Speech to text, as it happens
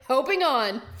hoping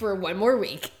on for one more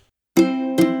week.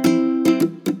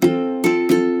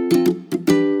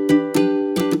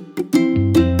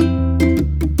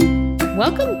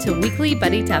 Welcome to Weekly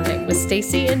Buddy Telling with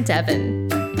Stacy and Devin,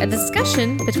 a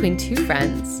discussion between two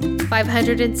friends,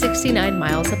 569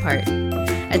 miles apart,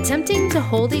 attempting to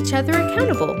hold each other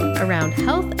accountable around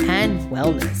health and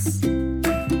wellness.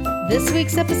 This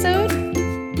week's episode,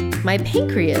 my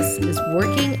pancreas is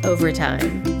working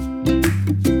overtime.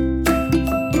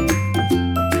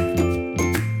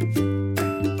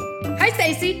 Hi,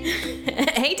 Stacy.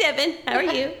 Hey, Devin. How are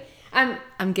you?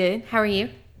 I'm good. How are you?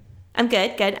 I'm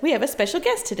good. We have a special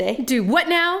guest today. Do what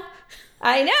now?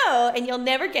 I know, and you'll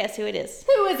never guess who it is.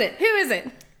 Who is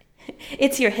it?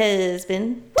 It's your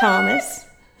husband, Thomas.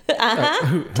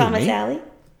 Who, Thomas me? Alley.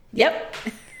 Yep.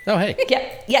 Oh, hey.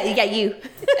 Yep. Yeah, you got you.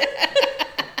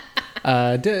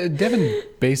 Devin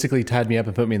basically tied me up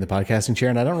and put me in the podcasting chair,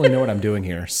 and I don't really know what I'm doing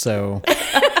here, so...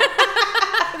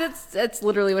 That's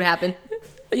literally what happened.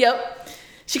 Yep.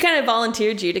 She kind of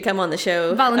volunteered you to come on the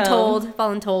show. Voluntold.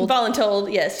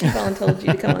 Voluntold, yes. She voluntold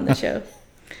you to come on the show.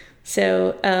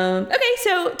 So,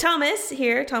 so Thomas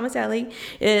Alley,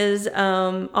 is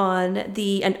on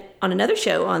another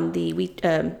show on the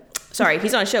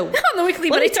he's on a show. On the Weekly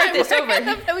Let Buddy me start Time this over.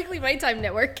 The Weekly Buddy Time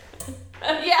Network.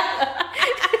 Yeah.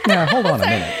 Now, hold on a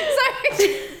minute.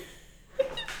 Sorry.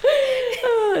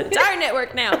 It's our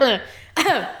network now.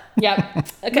 Yep.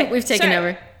 Okay. We've taken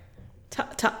over.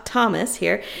 Thomas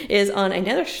here is on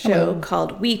another show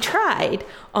called We Tried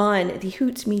on the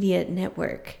Hoots Media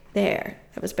Network. There.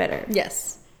 That was better.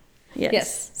 Yes.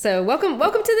 So welcome to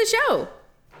the show.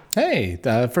 Hey,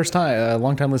 first time,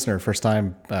 long-time listener,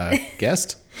 first-time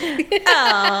guest.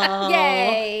 Oh,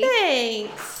 Yay.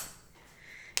 Thanks.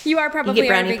 You are probably our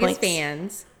brownie biggest points.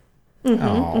 fans.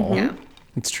 Oh, Yeah.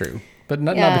 it's true. But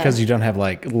not because you don't have,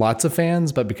 like, lots of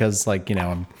fans, but because, like, you know,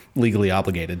 I'm legally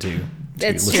obligated to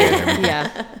It's listen true. to everything.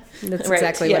 Yeah. That's Right,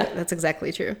 exactly yeah. that's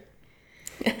exactly true.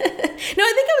 No, I think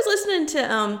I was listening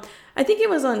to, I think it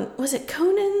was was it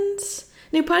Conan's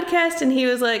new podcast? And he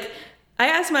was like, I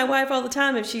ask my wife all the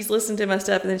time if she's listened to my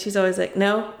stuff. And then she's always like,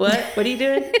 no, what? What are you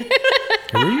doing?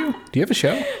 Who are you? Do you have a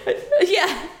show?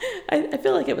 Yeah. I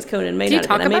feel like it was Conan. May Do you not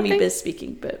talk have been. I about may be things?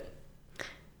 speaking, but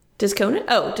does Conan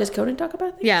talk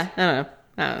about things? Yeah. I don't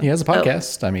know. He has a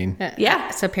podcast. I mean, Yeah.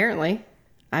 So apparently,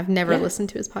 I've never listened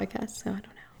to his podcast, so I don't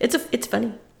know. It's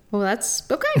funny. Well, that's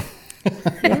okay.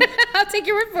 I'll take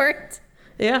your word for it.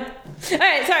 Yeah. All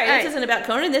right. Sorry. This isn't about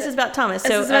Conan. This is about Thomas.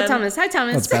 This is about Thomas. Hi,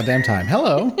 Thomas. it's about damn time.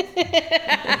 Hello.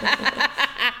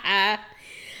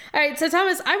 All right, so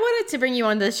Thomas, I wanted to bring you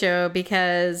on the show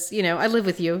because, you know, I live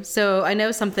with you, so I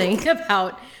know something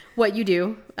about what you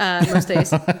do most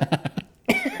days. And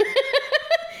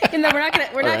then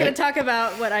we're not gonna talk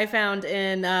about what I found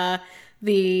in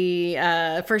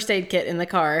the first aid kit in the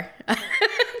car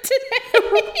today.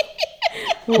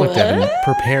 Look, Devin,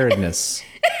 preparedness.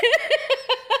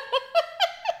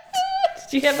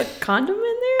 Did you have a condom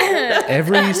in there?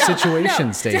 Every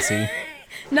situation, Stacy.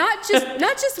 Not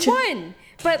just one,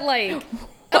 but like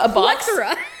A box? plethora.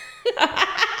 And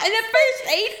a first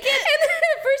aid kit? And then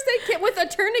a first aid kit with a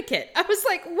tourniquet. I was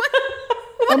like, what?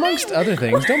 Amongst other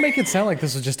things, don't make it sound like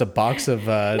this was just a box of,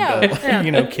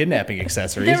 kidnapping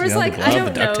accessories. There was the like, glove, I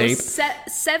don't the duct know, tape.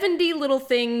 70 little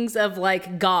things of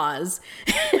like gauze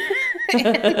and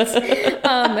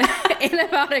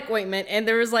antibiotic ointment. And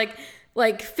there was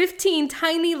like 15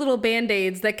 tiny little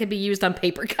Band-Aids that could be used on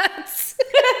paper cuts.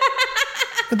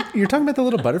 You're talking about the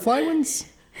little butterfly ones?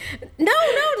 No,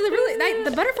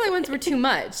 the butterfly ones were too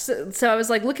much. So I was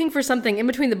like looking for something in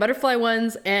between the butterfly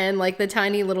ones and like the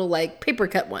tiny little like paper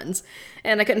cut ones.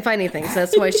 And I couldn't find anything. So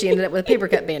that's why she ended up with a paper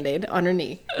cut Band-Aid on her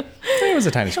knee. It was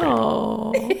a tiny scrape.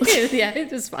 Oh. Yeah,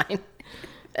 it was fine.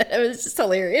 It was just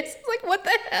hilarious. Like, what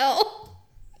the hell?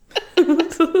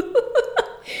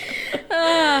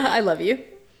 I love you.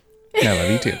 I love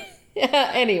you too.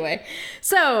 Anyway,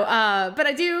 so, but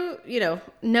I do,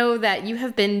 know that you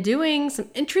have been doing some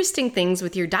interesting things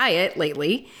with your diet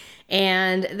lately,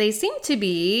 and they seem to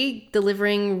be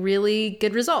delivering really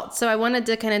good results. So I wanted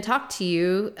to kind of talk to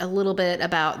you a little bit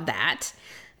about that,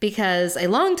 because a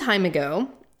long time ago,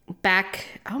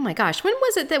 back, oh my gosh, when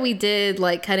was it that we did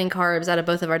like cutting carbs out of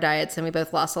both of our diets and we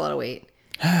both lost a lot of weight?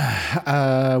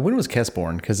 When was Kess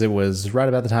born? Because it was right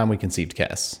about the time we conceived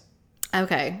Kess.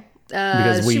 Okay.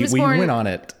 Because she we was born... went on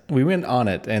it. We went on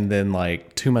it, and then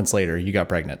like 2 months later, you got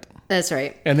pregnant. That's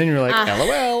right. And then you're like,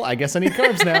 LOL, I guess I need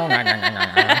carbs now.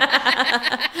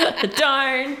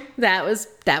 Darn. That was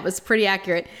pretty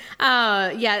accurate.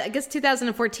 Yeah, I guess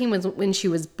 2014 was when she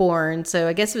was born. So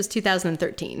I guess it was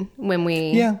 2013 when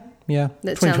we Yeah.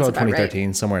 That sounds 2012, about right.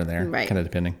 2013, somewhere in there, Right. kind of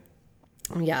depending.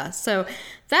 Yeah. So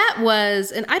that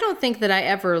was, and I don't think that I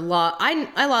ever lost,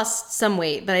 I lost some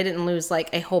weight, but I didn't lose like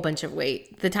a whole bunch of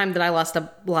weight. The time that I lost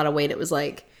a lot of weight, it was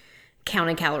like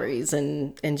counting calories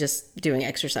and just doing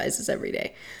exercises every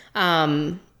day.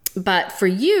 But for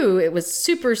you, it was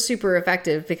super, super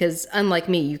effective because unlike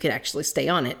me, you could actually stay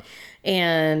on it.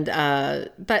 And,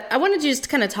 but I wanted you just to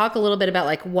kind of talk a little bit about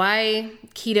like why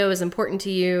keto is important to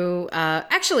you.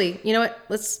 Actually, you know what?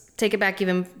 Let's take it back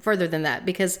even further than that,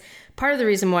 because part of the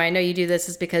reason why I know you do this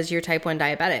is because you're type 1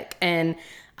 diabetic. And,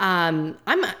 I'm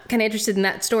kind of interested in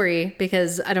that story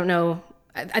because I don't know.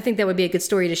 I think that would be a good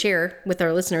story to share with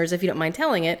our listeners if you don't mind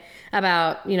telling it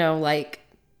about, you know, like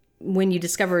when you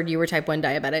discovered you were type 1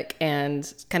 diabetic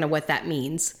and kind of what that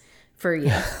means for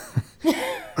you.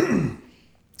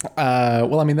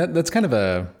 Well, I mean, that's kind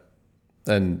of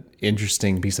an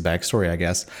interesting piece of backstory, I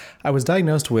guess. I was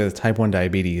diagnosed with type 1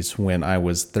 diabetes when I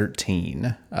was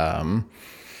 13.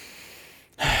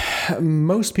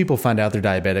 Most people find out they're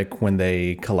diabetic when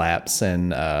they collapse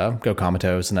and go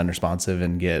comatose and unresponsive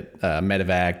and get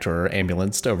medevaced or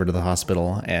ambulanced over to the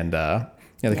hospital. And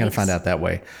they kind of find out that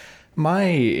way. My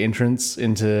entrance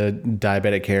into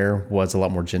diabetic care was a lot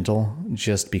more gentle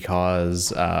just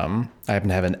because I happen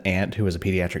to have an aunt who was a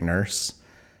pediatric nurse.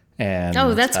 And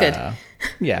oh, that's good.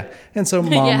 Yeah. And so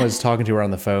mom was talking to her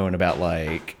on the phone about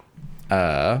like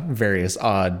various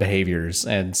odd behaviors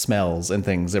and smells and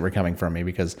things that were coming from me,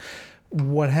 because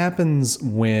what happens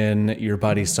when your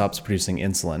body stops producing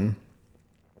insulin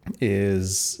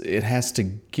is it has to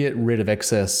get rid of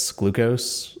excess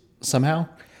glucose somehow.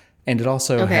 And it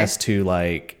also has to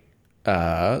like,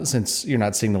 since you're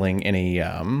not signaling any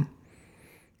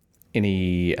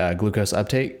glucose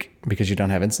uptake because you don't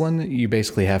have insulin, you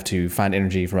basically have to find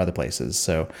energy from other places.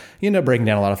 So you end up breaking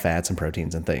down a lot of fats and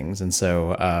proteins and things. And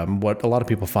so what a lot of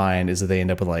people find is that they end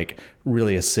up with like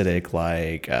really acidic,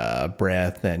 like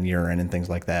breath and urine and things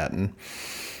like that. And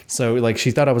so like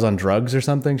she thought I was on drugs or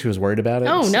something. She was worried about it.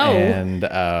 Oh no.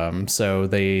 And so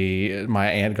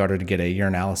my aunt got her to get a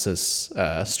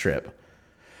urinalysis strip,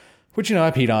 which, you know,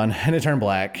 I peed on and it turned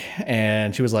black.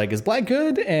 And she was like, is black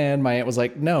good? And my aunt was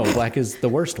like, no, black is the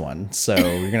worst one. So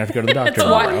you're going to have to go to the doctor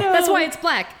tomorrow. That's why it's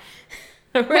black.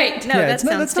 Right. No, that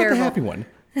sounds that's terrible. not the happy one.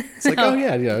 It's like, oh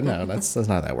yeah, no, that's not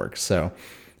how that works. So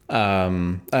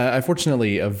I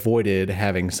fortunately avoided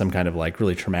having some kind of like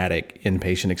really traumatic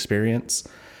inpatient experience.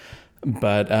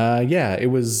 But yeah, it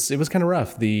was kind of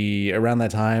rough. Around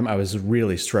that time, I was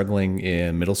really struggling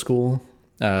in middle school,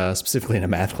 specifically in a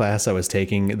math class I was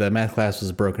taking. The math class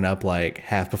was broken up like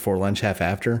half before lunch, half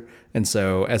after. And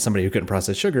so as somebody who couldn't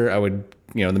process sugar, I would,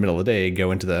 you know, in the middle of the day, go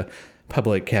into the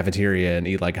public cafeteria and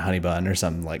eat like a honey bun or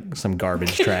some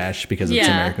garbage trash because it's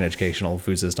the American educational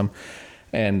food system.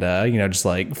 And, you know, just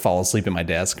like fall asleep at my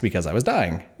desk because I was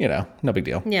dying, you know, no big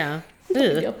deal. Yeah.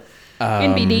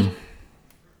 NBD.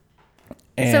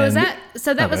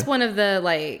 So that was one of the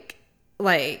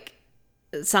like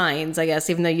signs, I guess,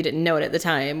 even though you didn't know it at the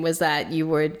time, was that you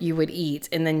would eat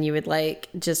and then you would like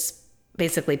just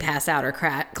basically pass out or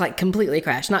crash, like completely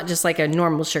crash, not just like a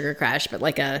normal sugar crash, but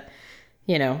like a,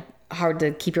 you know, hard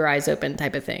to keep your eyes open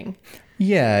type of thing.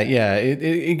 Yeah.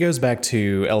 It goes back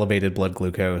to elevated blood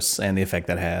glucose and the effect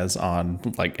that has on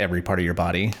like every part of your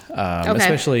body.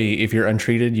 Especially if you're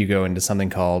untreated, you go into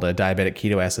something called a diabetic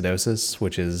ketoacidosis,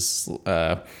 which is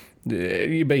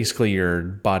basically your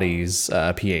body's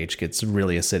pH gets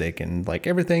really acidic and like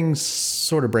everything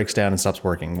sort of breaks down and stops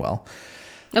working well.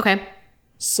 Okay.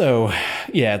 So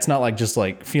yeah, it's not like just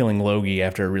like feeling logy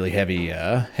after a really heavy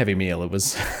meal. It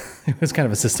was kind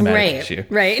of a systematic issue.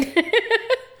 Right.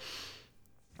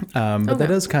 But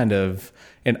that is kind of,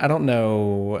 and I don't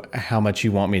know how much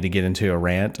you want me to get into a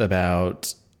rant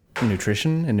about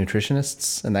nutrition and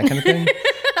nutritionists and that kind of thing.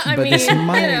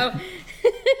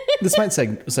 This might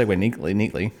segue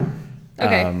neatly.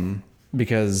 Okay.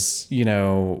 Because, you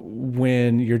know,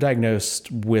 when you're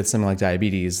diagnosed with something like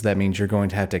diabetes, that means you're going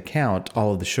to have to count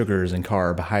all of the sugars and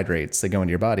carbohydrates that go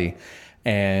into your body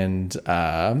and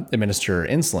administer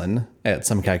insulin at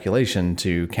some calculation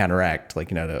to counteract,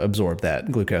 like, you know, to absorb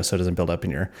that glucose so it doesn't build up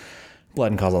in your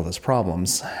blood and cause all those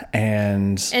problems.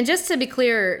 And just to be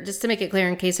clear, just to make it clear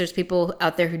in case there's people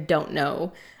out there who don't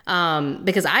know,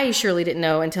 because I surely didn't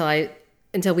know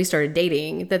until we started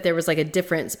dating that there was like a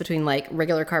difference between like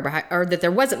regular carbohydrates, or that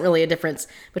there wasn't really a difference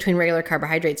between regular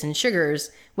carbohydrates and sugars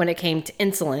when it came to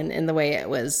insulin and the way it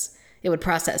would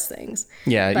process things.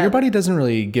 Yeah, your body doesn't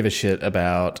really give a shit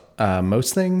about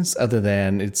most things other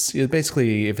than it's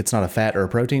basically, if it's not a fat or a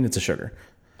protein, it's a sugar.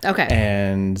 Okay.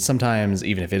 And sometimes,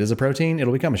 even if it is a protein,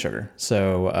 it'll become a sugar.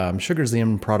 So sugar is the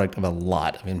end product of a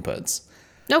lot of inputs.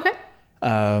 Okay.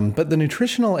 But the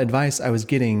nutritional advice I was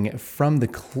getting from the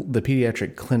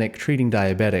pediatric clinic treating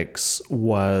diabetics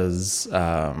was,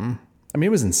 it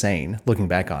was insane looking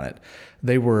back on it.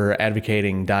 They were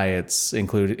advocating diets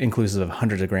inclusive of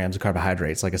hundreds of grams of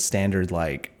carbohydrates, like a standard,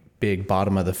 like big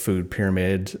bottom of the food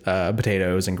pyramid,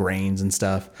 potatoes and grains and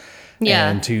stuff. Yeah.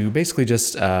 And to basically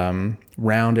just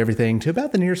round everything to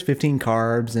about the nearest 15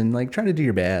 carbs and like try to do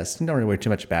your best. And don't really worry too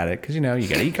much about it because, you got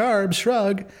to eat carbs,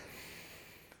 shrug.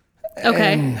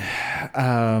 Okay.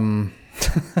 And,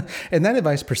 and that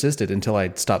advice persisted until I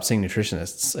stopped seeing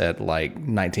nutritionists at like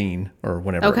 19 or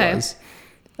whenever it was.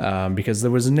 Because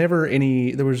there was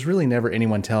really never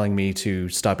anyone telling me to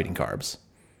stop eating carbs.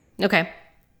 Okay.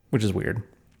 Which is weird.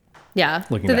 Yeah.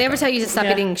 Did they ever tell you to stop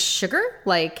eating sugar?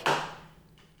 Like,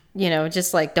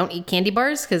 just like don't eat candy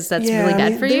bars because that's really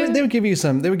bad for you. They would give you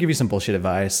some bullshit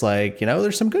advice. Like,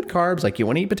 there's some good carbs. Like you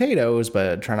want to eat potatoes,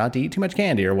 but try not to eat too much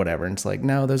candy or whatever. And it's like,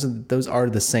 no, those are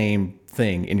the same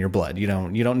thing in your blood. You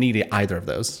don't need either of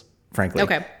those, frankly.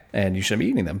 Okay. And you shouldn't be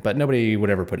eating them. But nobody would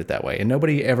ever put it that way. And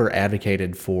nobody ever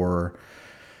advocated for,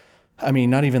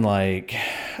 not even like,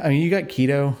 you got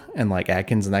keto and like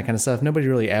Atkins and that kind of stuff. Nobody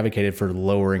really advocated for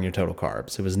lowering your total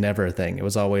carbs. It was never a thing. It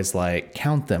was always like,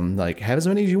 count them, like have as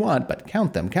many as you want, but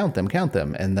count them.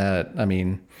 And that,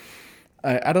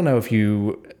 I don't know if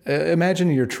you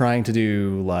imagine you're trying to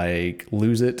do like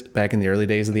Lose It back in the early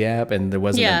days of the app and there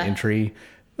wasn't an entry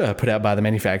put out by the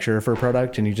manufacturer for a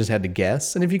product and you just had to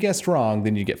guess. And if you guessed wrong,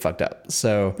 then you get fucked up.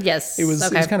 So yes, it was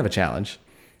kind of a challenge.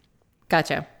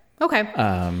 Gotcha. Okay.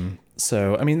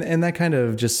 So, and that kind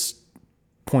of just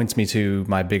points me to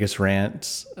my biggest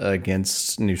rant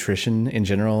against nutrition in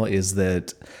general is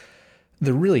that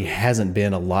there really hasn't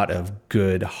been a lot of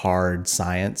good, hard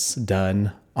science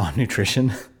done on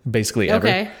nutrition, basically ever.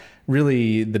 Okay.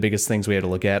 Really, the biggest things we have to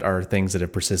look at are things that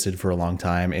have persisted for a long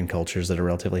time in cultures that are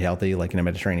relatively healthy, like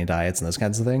Mediterranean diets and those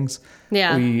kinds of things.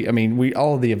 Yeah. We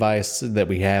all of the advice that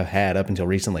we have had up until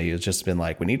recently has just been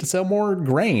like, we need to sell more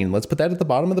grain. Let's put that at the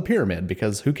bottom of the pyramid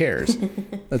because who cares?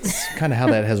 That's kind of how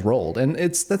that has rolled, and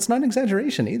that's not an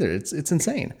exaggeration either. It's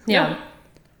insane. Yeah.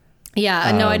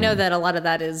 Yeah. No, I know that a lot of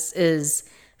that is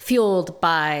fueled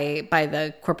by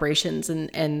the corporations and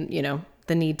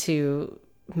the need to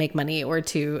make money or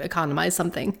to economize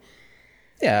something.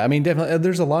 Yeah, definitely.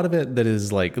 There's a lot of it that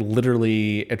is like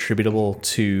literally attributable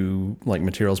to like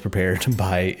materials prepared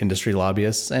by industry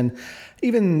lobbyists, and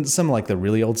even some like the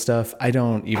really old stuff. I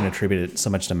don't even attribute it so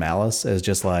much to malice as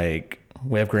just like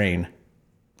we have grain.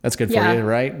 That's good for you,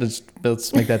 right?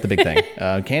 Let's make that the big thing.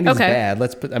 Candy's bad.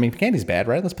 Candy's bad,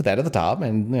 right? Let's put that at the top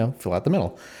and fill out the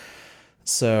middle.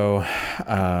 So,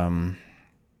 yeah,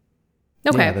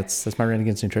 that's my rant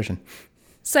against nutrition.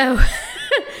 So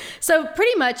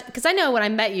pretty much, because I know when I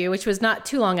met you, which was not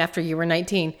too long after you were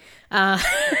 19.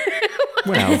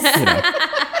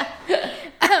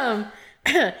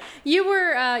 You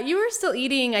were still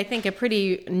eating, I think, a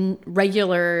pretty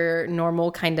regular,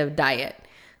 normal kind of diet.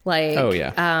 Like, oh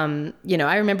yeah.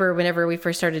 I remember whenever we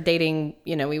first started dating,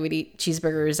 we would eat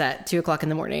cheeseburgers at 2:00 in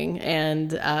the morning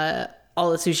and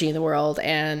all the sushi in the world,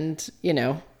 and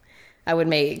I would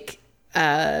make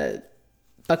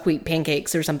buckwheat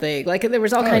pancakes or something. Like there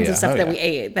was all kinds of stuff that we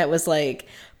ate that was like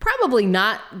probably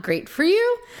not great for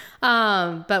you.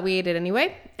 But we ate it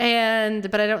anyway.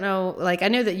 But I don't know, like I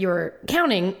know that you were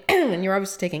counting and you're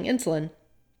obviously taking insulin,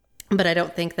 but I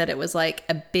don't think that it was like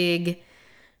a big,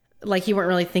 like you weren't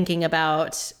really thinking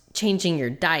about changing your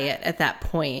diet at that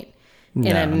point.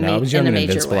 I was young and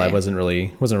invincible. I wasn't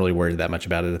really worried that much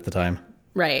about it at the time.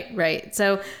 Right.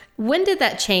 So when did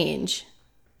that change?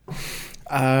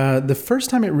 The first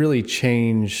time it really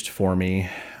changed for me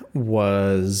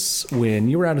was when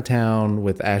you were out of town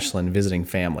with Ashlyn visiting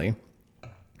family.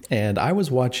 And I was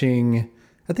watching,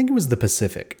 I think it was The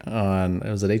Pacific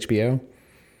was it HBO?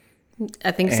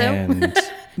 I think so. And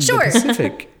sure.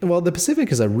 The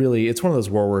Pacific is it's one of those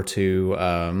World War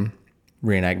II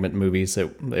reenactment movies that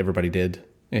everybody did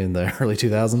in the early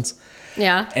 2000s.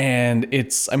 Yeah. And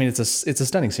it's a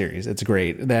stunning series. It's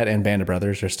great. That and Band of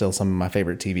Brothers are still some of my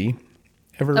favorite TV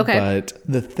ever. Okay. But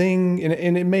the thing,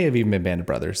 and it may have even been Band of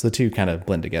Brothers, the two kind of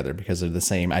blend together because they're the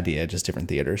same idea, just different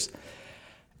theaters.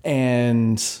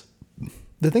 And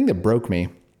the thing that broke me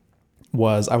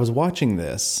was I was watching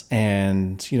this,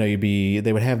 and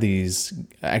they would have these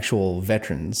actual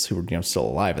veterans who were still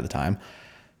alive at the time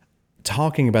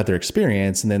talking about their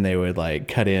experience, and then they would like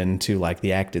cut into like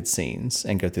the acted scenes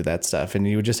and go through that stuff, and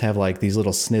you would just have like these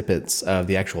little snippets of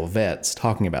the actual vets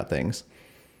talking about things.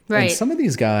 Right. And some of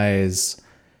these guys,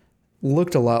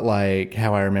 looked a lot like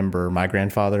how I remember my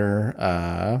grandfather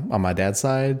on my dad's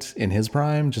side in his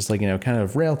prime, just like, kind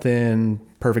of rail thin,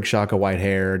 perfect shock of white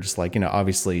hair, just like,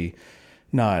 obviously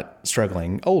not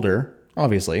struggling, older,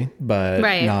 obviously, but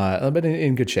Right. not, but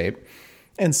in good shape.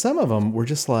 And some of them were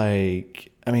just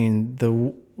like, I mean,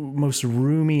 the most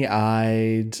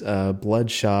roomy-eyed,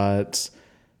 bloodshot,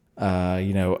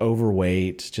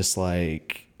 overweight, just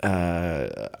like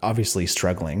obviously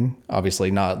struggling,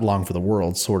 obviously not long for the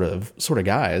world, sort of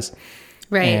guys.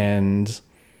 Right. And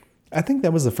I think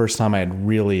that was the first time I had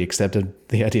really accepted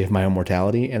the idea of my own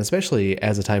mortality, and especially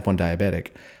as a type 1 diabetic,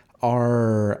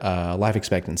 our life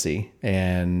expectancy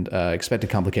and expected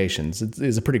complications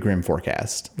is a pretty grim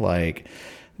forecast. Like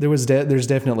there's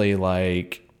definitely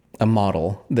like a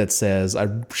model that says I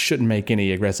shouldn't make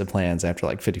any aggressive plans after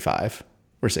like 55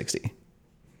 or 60.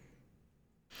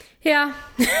 Yeah.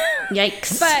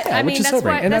 Yikes. But Yeah, I which mean, is that's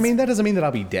sobering. why. And I that's- mean, that doesn't mean that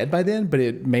I'll be dead by then, but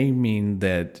it may mean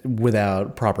that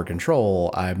without proper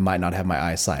control, I might not have my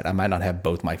eyesight. I might not have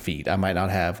both my feet. I might not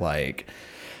have like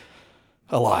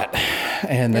a lot.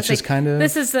 And that's just like, kind of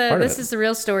this is the part of this it. is the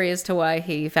real story as to why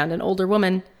he found an older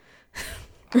woman.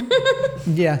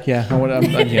 Yeah. We're on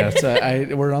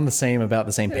about the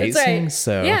same That's pacing, right.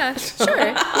 so Yeah, sure.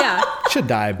 Yeah. should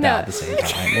die about the same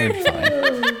time. It'll be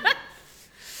fine.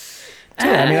 So,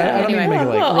 I mean, I don't Anyway. need to make it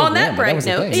like Well, real on that grim, but bright was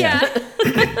the note, thing,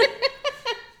 Yeah.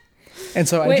 And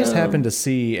so I Wait. just happened to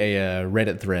see a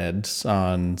Reddit thread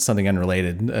on something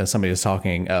unrelated. Somebody was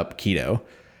talking up keto.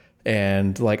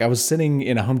 And like I was sitting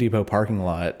in a Home Depot parking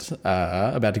lot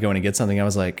about to go in and get something. I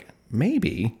was like,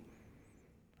 maybe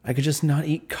I could just not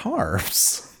eat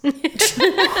carbs.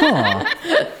 Huh.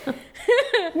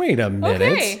 Wait a minute.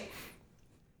 Okay.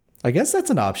 I guess that's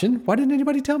an option. Why didn't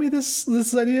anybody tell me this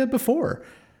idea before?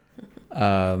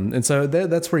 And so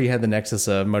that's where you had the nexus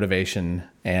of motivation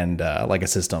and like a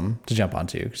system to jump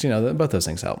onto, because both those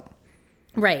things help.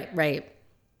 Right.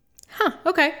 Huh.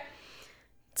 Okay.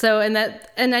 So and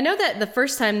I know that the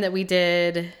first time that we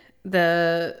did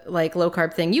the like low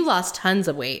carb thing, you lost tons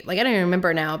of weight. Like I don't even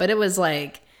remember now, but it was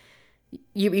like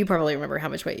you probably remember how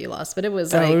much weight you lost, but it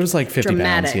was like it was like 50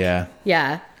 dramatic. pounds. Yeah.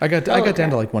 Yeah. I got down crap.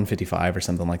 to like 155 or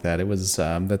something like that. It was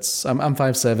I'm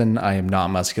 5'7". I am not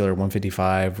muscular.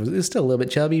 155 is still a little bit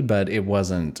chubby, but it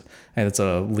wasn't. And it's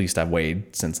the least I've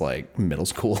weighed since like middle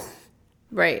school.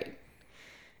 Right.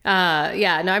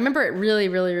 Yeah, no, I remember it really,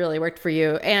 really, really worked for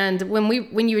you. And when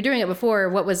you were doing it before,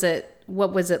 what was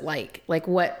it like? Like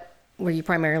what were you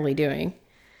primarily doing?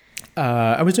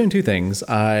 I was doing two things.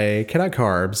 I cut out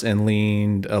carbs and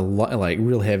leaned a lot, like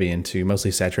real heavy into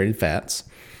mostly saturated fats.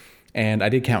 And I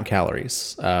did count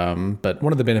calories. But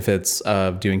one of the benefits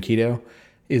of doing keto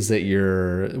is that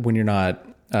when you're not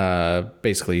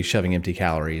basically shoving empty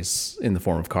calories in the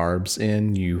form of carbs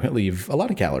in, you leave a lot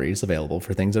of calories available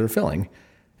for things that are filling.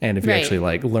 And if you Right. actually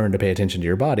like learn to pay attention to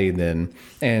your body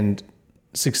and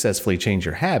successfully change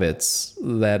your habits,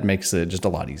 that makes it just a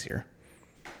lot easier.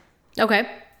 Okay.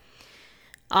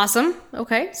 Awesome.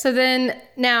 Okay. So then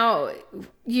now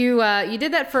you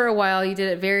did that for a while. You did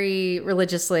it very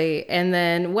religiously. And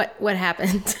then what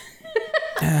happened?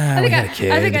 We had a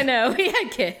kid. I think I know. We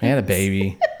had kids. I had a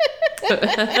baby.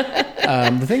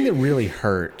 The thing that really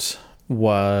hurt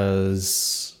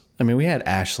was, we had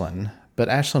Ashlyn, but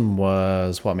Ashlyn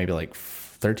was maybe like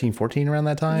 13, 14 around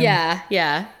that time? Yeah.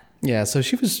 Yeah. Yeah, so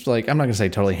she was like, I'm not going to say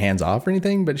totally hands off or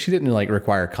anything, but she didn't like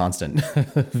require constant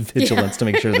vigilance to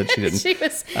make sure that she didn't. She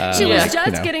was Yeah.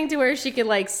 just getting to where she could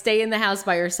like stay in the house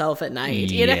by herself at night,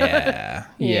 you know? Yeah,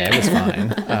 it was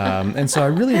fine. And so I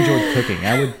really enjoyed cooking.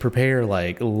 I would prepare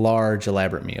like large,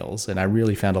 elaborate meals, and I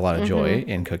really found a lot of joy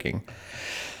in cooking.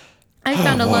 I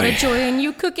found a lot of boy. joy in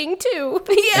you cooking too.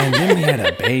 Yeah. And then we had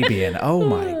a baby, and oh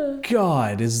my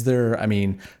God,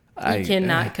 I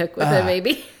Cannot cook with a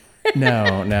baby.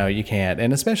 No, you can't.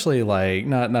 And especially like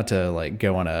not to like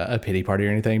go on a pity party or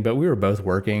anything, but we were both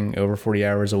working over 40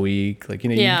 hours a week. Like,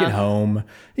 Yeah. you get home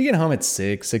at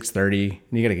 6:30,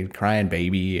 and you got a crying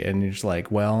baby, and you're just like,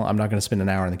 well, I'm not going to spend an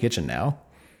hour in the kitchen now.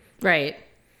 Right.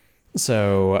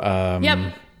 So,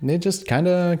 Yep. it just kind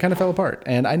of fell apart.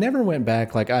 And I never went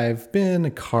back. Like, I've been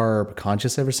carb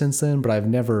conscious ever since then, but I've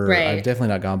definitely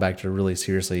not gone back to really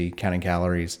seriously counting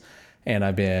calories. And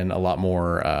I've been a lot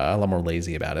more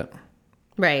lazy about it.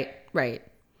 Right.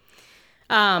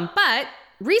 But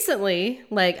recently,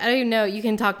 like, I don't even know, you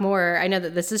can talk more. I know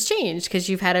that this has changed because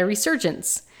you've had a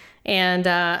resurgence, and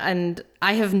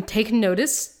I have taken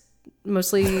notice,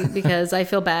 mostly because I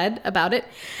feel bad about it.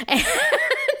 And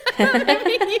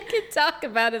you can talk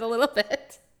about it a little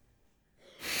bit.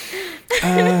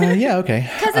 Yeah, okay.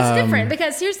 Because it's different.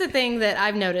 Because here's the thing that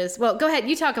I've noticed. Well, go ahead.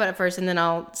 You talk about it first, and then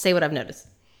I'll say what I've noticed.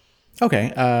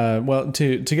 Okay. Well,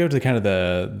 to go to kind of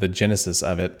the genesis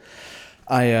of it,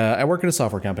 I work at a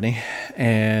software company,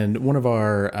 and one of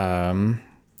our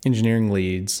engineering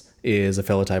leads is a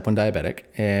fellow type 1 diabetic,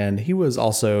 and he was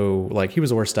also he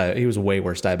was a way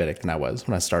worse diabetic than I was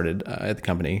when I started at the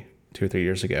company 2 or 3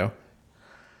 years ago.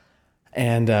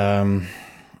 And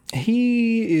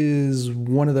he is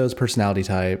one of those personality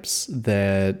types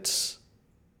that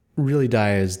really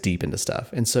dives deep into stuff.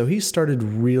 And so he started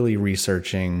really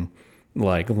researching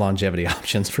longevity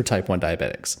options for type 1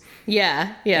 diabetics.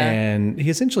 Yeah. And he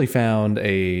essentially found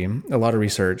a lot of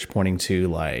research pointing to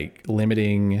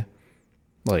limiting,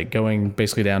 going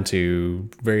basically down to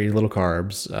very little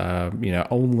carbs,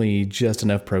 only just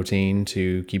enough protein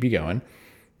to keep you going.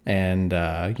 And,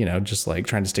 just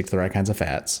trying to stick to the right kinds of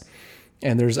fats.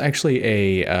 And there's actually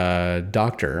a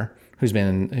doctor who's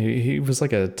he was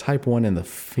a type 1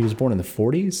 he was born in the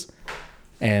 40s.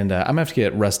 And I'm gonna have to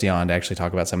get Rusty on to actually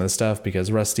talk about some of this stuff,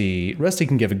 because Rusty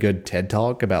can give a good TED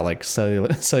talk about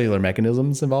cellular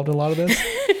mechanisms involved in a lot of this.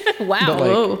 Wow.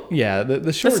 But yeah,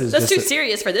 the short is that's just too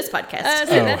serious for this podcast.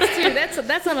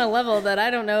 That's on a level that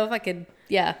I don't know if I could.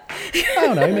 Yeah. I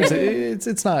don't know.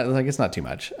 It's not too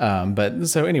much. But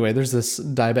so anyway, there's this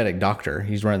diabetic doctor.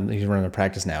 He's run a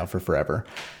practice now for forever.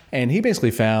 And he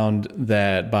basically found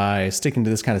that by sticking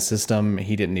to this kind of system,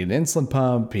 he didn't need an insulin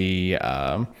pump. He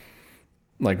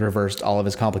reversed all of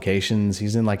his complications.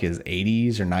 He's in his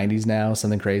 80s or 90s now,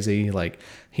 something crazy.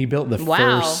 He built the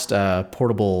first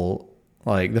portable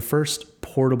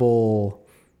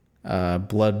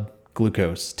blood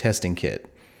glucose testing kit.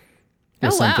 It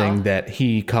was something that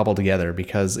he cobbled together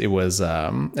because it was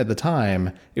at the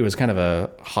time it was kind of a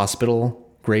hospital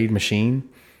grade machine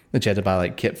that you had to buy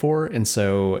kit for. And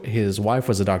so his wife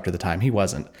was a doctor at the time. He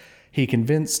wasn't. He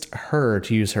convinced her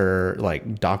to use her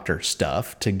doctor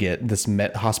stuff to get this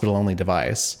hospital only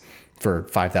device for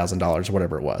 $5,000 or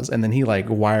whatever it was. And then he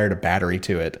wired a battery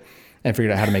to it and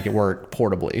figured out how to make it work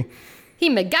portably. He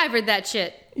MacGyvered that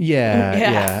shit.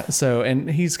 Yeah. So, and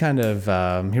he's kind of,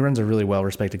 he runs a really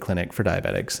well-respected clinic for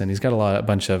diabetics, and he's got a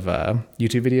bunch of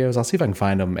YouTube videos. I'll see if I can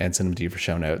find them and send them to you for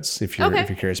show notes if you're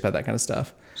curious about that kind of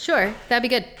stuff. Sure. That'd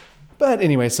be good. But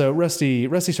anyway, so Rusty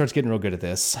starts getting real good at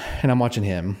this, and I'm watching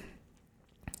him.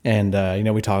 And,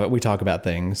 we talk about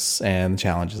things and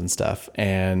challenges and stuff.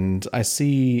 And I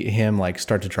see him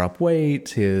start to drop weight.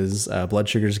 His blood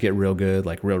sugars get real good,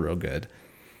 real good.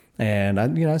 And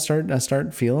I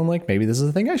start feeling maybe this is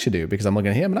the thing I should do, because I'm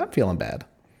looking at him and I'm feeling bad.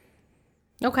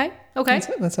 Okay.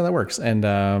 That's how that works. And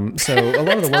so a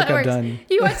lot of the work I've done.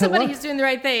 You watch somebody who's doing the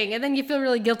right thing, and then you feel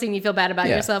really guilty and you feel bad about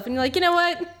yourself, and you're like, you know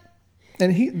what?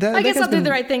 And I guess I'll do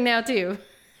the right thing now too.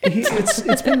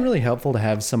 It's been really helpful to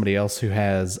have somebody else who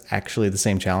has actually the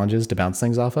same challenges to bounce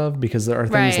things off of, because there are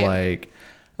things a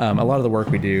lot of the work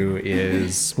we do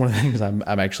is one of the things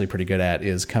I'm actually pretty good at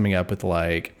is coming up with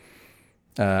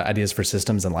ideas for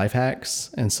systems and life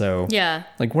hacks. And so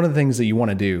one of the things that you want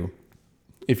to do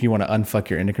if you want to unfuck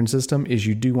your endocrine system is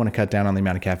you do want to cut down on the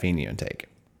amount of caffeine you intake.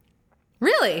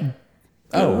 Really?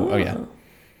 Oh yeah.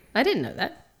 I didn't know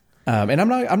that. And I'm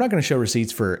not going to show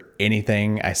receipts for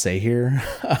anything I say here.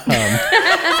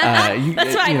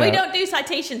 That's fine. We don't do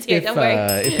citations here. Don't worry.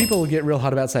 If people get real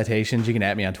hot about citations, you can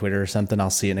at me on Twitter or something. I'll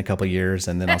see it in a couple of years,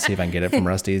 and then I'll see if I can get it from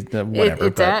Rusty. Whatever.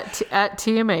 It's at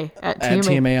TMA. At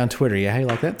TMA on Twitter. Yeah, how you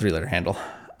like that 3-letter handle?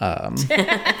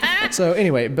 So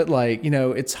anyway, but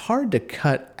it's hard to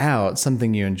cut out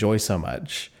something you enjoy so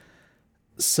much.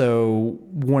 So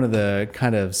one of the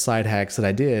kind of side hacks that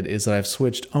I did is that I've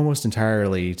switched almost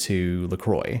entirely to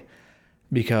LaCroix,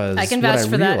 because I can vouch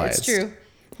for that. It's true.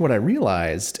 What I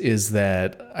realized is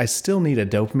that I still need a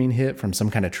dopamine hit from some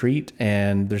kind of treat.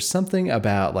 And there's something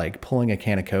about pulling a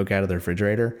can of Coke out of the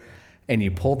refrigerator and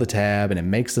you pull the tab and it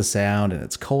makes the sound and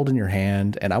it's cold in your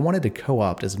hand. And I wanted to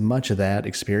co-opt as much of that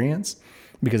experience,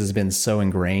 because it's been so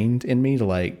ingrained in me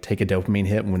to take a dopamine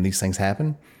hit when these things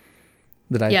happen,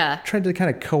 that I tried to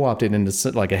kind of co-opt it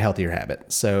into a healthier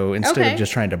habit. So instead of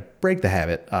just trying to break the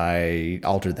habit, I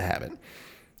altered the habit.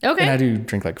 Okay. And I do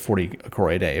drink 40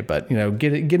 LaCroix a day, but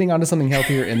getting onto something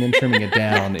healthier and then trimming it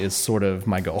down is sort of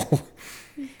my goal.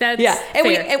 That's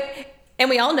fair. And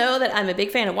we all know that I'm a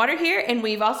big fan of water here, and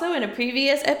we've also in a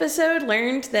previous episode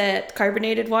learned that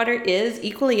carbonated water is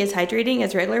equally as hydrating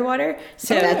as regular water.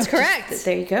 So that's correct.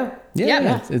 There you go.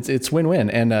 Yeah. It's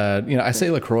win-win. And I say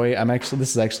LaCroix.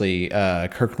 This is actually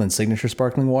Kirkland Signature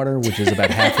sparkling water, which is about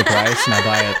half the price, and I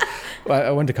buy it. I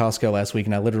went to Costco last week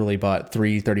and I literally bought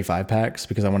 3 35 packs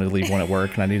because I wanted to leave one at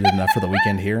work and I needed enough for the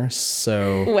weekend here.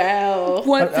 So wow.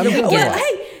 I don't know.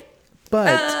 Hey, but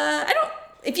I don't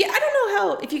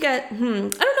know if you got. I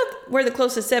don't know. where the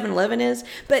closest 7-Eleven is,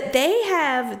 but they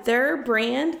have their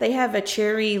brand. They have a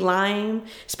cherry lime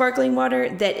sparkling water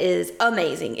that is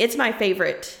amazing. It's my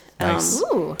favorite. Nice.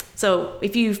 Ooh. So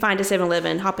if you find a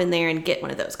 7-Eleven, hop in there and get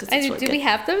one of those because it's really Do good. we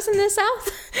have those in the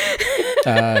South?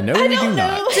 No, we do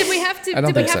not. Did we have to? I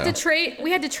don't Did we think have so. to trade?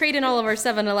 We had to trade in all of our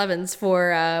 7-Elevens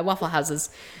for Waffle Houses.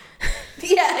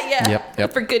 Yeah.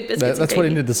 Yep. For good biscuits. That's and what gravy.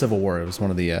 ended the Civil War. It was one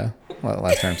of the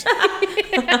last terms.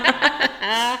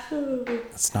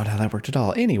 That's not how that worked at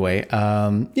all. Anyway,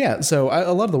 so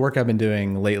a lot of the work I've been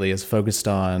doing lately is focused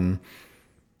on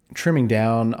trimming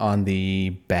down on the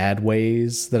bad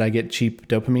ways that I get cheap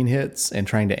dopamine hits and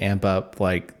trying to amp up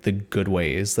like the good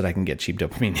ways that I can get cheap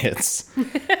dopamine hits.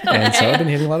 And so I've been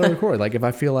hitting a lot of LaCroix. Like if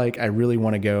I feel like I really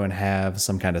want to go and have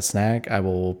some kind of snack, I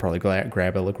will probably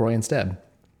grab a LaCroix instead.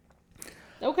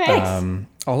 Okay.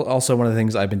 Also, one of the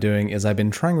things I've been doing is I've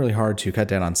been trying really hard to cut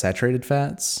down on saturated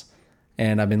fats,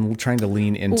 and I've been trying to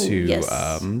lean into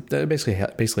yes.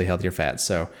 basically healthier fats.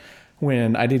 So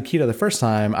when I did keto the first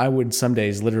time, I would some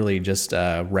days literally just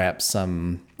wrap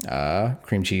some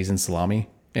cream cheese and salami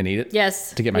and eat it.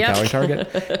 Yes. To get my Yep. calorie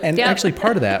target. And Yep. actually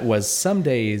part of that was some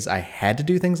days I had to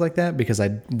do things like that because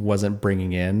I wasn't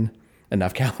bringing in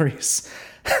enough calories,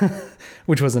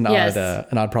 which was an Yes.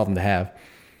 odd problem to have.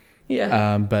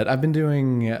 Yeah. But I've been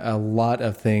doing a lot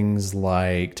of things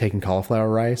like taking cauliflower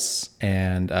rice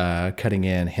and cutting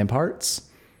in hemp hearts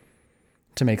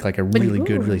to make like a really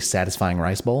good, really satisfying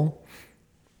rice bowl.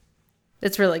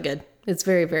 It's really good. It's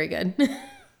very, very good.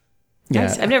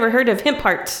 Nice. I've never heard of hemp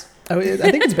hearts. I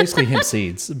think it's basically hemp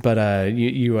seeds, but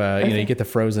you get the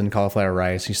frozen cauliflower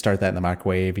rice, you start that in the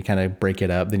microwave, you kind of break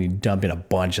it up, then you dump in a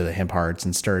bunch of the hemp hearts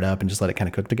and stir it up and just let it kind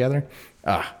of cook together.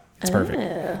 It's perfect.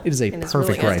 It is a it's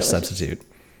perfect really rice delicious. substitute.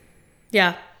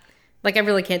 Yeah. Like I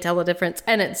really can't tell the difference.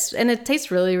 And it tastes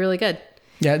really, really good.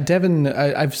 Yeah, Devin,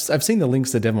 I've seen the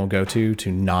links that Devin will go to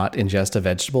not ingest a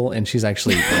vegetable, and she's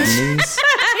actually eaten these.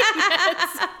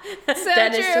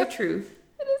 That is so true.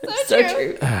 So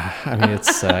true. I mean,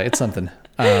 it's something.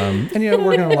 And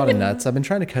working on a lot of nuts. I've been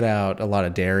trying to cut out a lot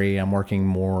of dairy. I'm working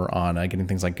more on getting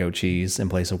things like goat cheese in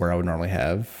place of where I would normally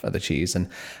have the cheese. And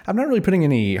I'm not really putting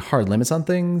any hard limits on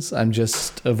things. I'm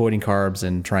just avoiding carbs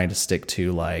and trying to stick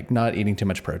to like not eating too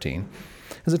much protein.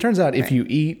 As it turns out, if you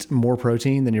eat more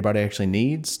protein than your body actually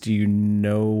needs, do you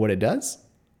know what it does?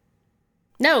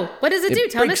 No. What does it do,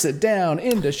 It Thomas? breaks it down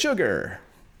into sugar.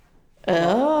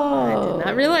 Oh. I did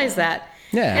not realize that.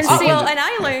 Yeah. And so see- Well, and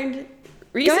I learned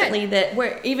recently that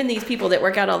where even these people that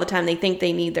work out all the time, they think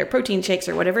they need their protein shakes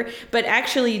or whatever, but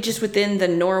actually just within the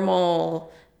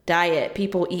normal diet,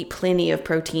 people eat plenty of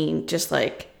protein, just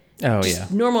like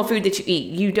normal food that you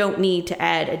eat. You don't need to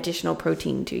add additional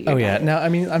protein to your diet. Now, I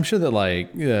mean, I'm sure that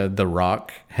like The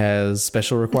Rock has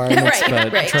special requirements, Right,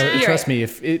 but right. You're trust right. me,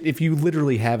 if you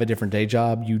literally have a different day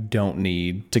job, you don't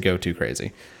need to go too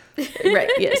crazy. Right.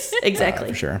 Yes, exactly.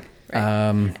 For sure.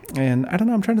 And I don't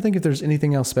know, I'm trying to think if there's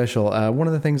anything else special. One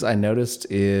of the things I noticed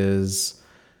is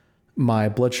my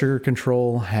blood sugar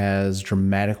control has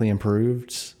dramatically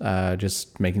improved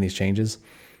just making these changes.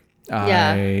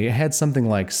 Yeah. I had something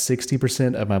like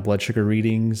 60% of my blood sugar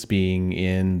readings being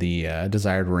in the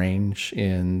desired range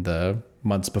in the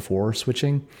months before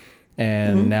switching.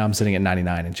 And now I'm sitting at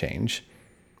 99 and change.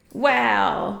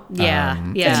 Wow. Yeah.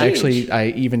 And Yeah. actually, I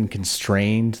even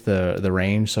constrained the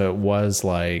range. So it was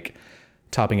like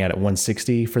topping out at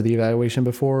 160 for the evaluation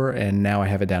before. And now I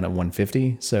have it down at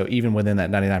 150. So even within that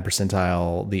 99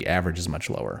 percentile, the average is much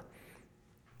lower.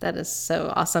 That is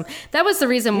so awesome. That was the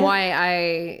reason why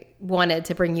I wanted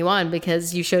to bring you on,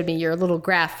 because you showed me your little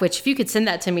graph, which if you could send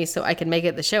that to me so I could make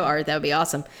it the show art, that would be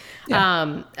awesome.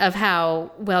 Of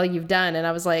how well you've done. And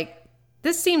I was like,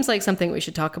 this seems like something we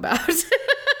should talk about.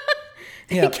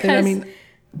 Yeah. And I mean,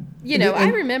 I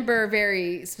remember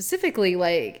very specifically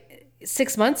like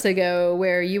 6 months ago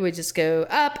where you would just go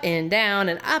up and down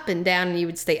and up and down, and you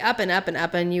would stay up and up and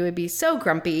up, and you would be so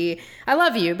grumpy. I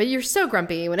love you, but you're so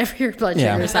grumpy whenever your blood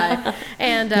sugar is high.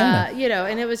 And,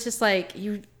 and it was just like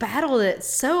you battled it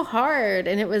so hard.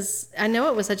 And I know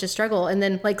it was such a struggle. And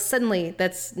then like suddenly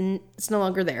it's no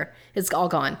longer there. It's all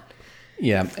gone.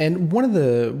 yeah. And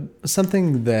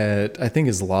something that I think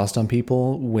is lost on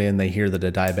people when they hear that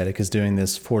a diabetic is doing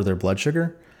this for their blood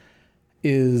sugar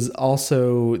is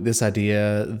also this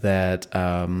idea that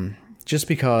just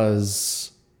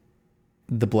because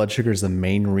the blood sugar is the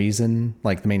main reason,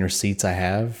 like the main receipts I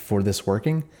have for this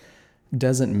working,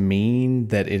 doesn't mean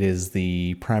that it is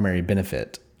the primary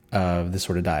benefit of this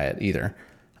sort of diet either.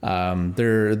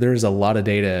 There's a lot of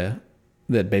data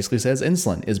that basically says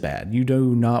insulin is bad. You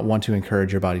do not want to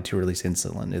encourage your body to release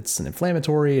insulin. It's an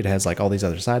inflammatory. It has like all these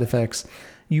other side effects.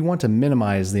 you want to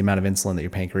minimize the amount of insulin that your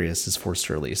pancreas is forced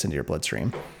to release into your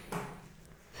bloodstream.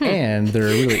 And there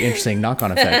are really interesting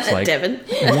knock-on effects. Like Devin.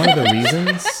 one of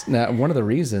the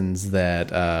reasons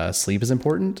that sleep is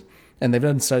important, and they've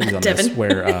done studies on this Devin.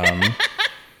 where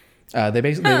they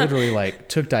literally like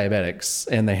took diabetics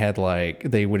and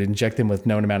they would inject them with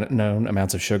known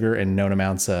amounts of sugar and known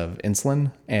amounts of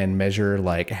insulin and measure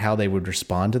like how they would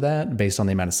respond to that based on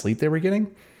the amount of sleep they were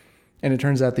getting. And it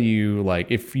turns out that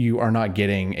if you are not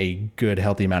getting a good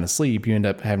healthy amount of sleep, you end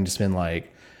up having to spend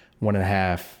like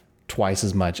 1.5 twice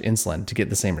as much insulin to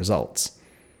get the same results.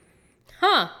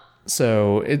 Huh.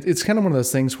 So it's kind of one of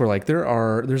those things where like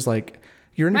there's like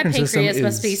your My endocrine system pancreas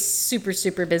must be super,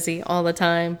 super busy all the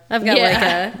time. I've got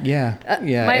yeah.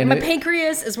 My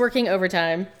pancreas is working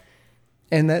overtime.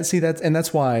 And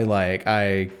that's why like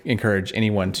I encourage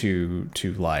anyone to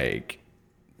like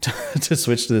to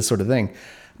switch to this sort of thing,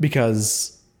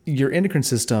 because your endocrine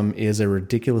system is a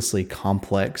ridiculously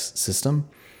complex system.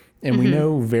 And we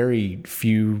know very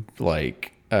few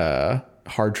like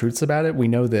hard truths about it. We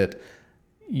know that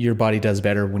your body does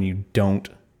better when you don't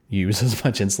use as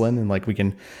much insulin, and like we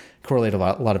can correlate a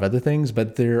lot of other things.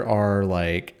 But there are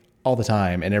like all the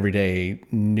time and every day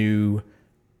new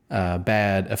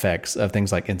bad effects of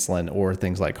things like insulin or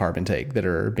things like carb intake that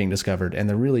are being discovered. And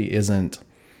there really isn't.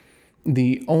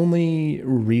 The only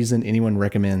reason anyone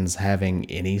recommends having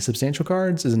any substantial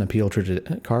carbs is an appeal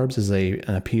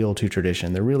to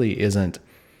tradition. There really isn't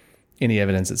any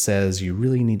evidence that says you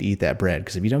really need to eat that bread,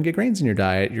 because if you don't get grains in your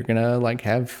diet, you're gonna like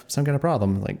have some kind of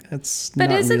problem. Like that's not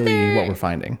really what we're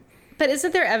finding. But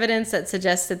isn't there evidence that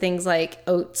suggests that things like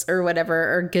oats or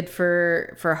whatever are good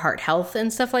for heart health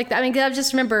and stuff like that? I mean, I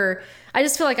just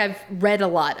feel like I've read a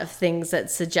lot of things that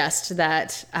suggest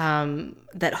that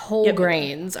that whole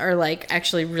grains are like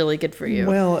actually really good for you.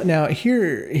 Well, now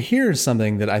here's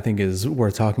something that I think is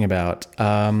worth talking about.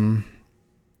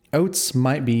 Oats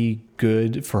might be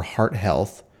good for heart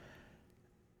health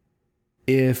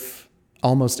if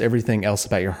almost everything else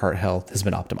about your heart health has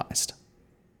been optimized.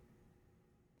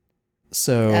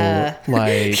 So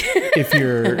like if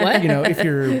your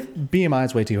BMI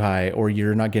is way too high, or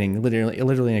you're not getting literally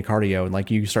in a cardio, and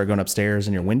like you start going upstairs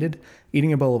and you're winded,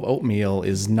 eating a bowl of oatmeal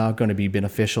is not going to be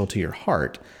beneficial to your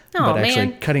heart. But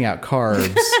actually cutting out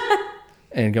carbs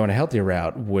and going a healthier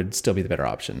route would still be the better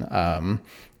option. I'm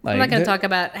not going to talk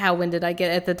about how winded I get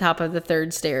at the top of the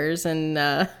third stairs and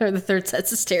or the third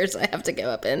sets of stairs I have to go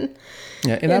up in.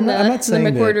 Yeah, and I'm not saying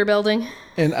the McWhorter building.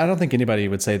 And I don't think anybody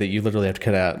would say that you literally have to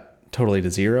cut out totally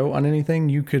to zero on anything.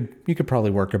 You could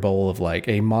probably work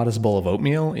a modest bowl of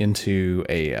oatmeal into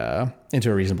a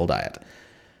reasonable diet.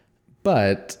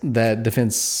 But that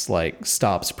defense like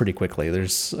stops pretty quickly.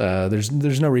 There's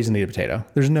no reason to eat a potato.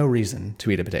 There's no reason to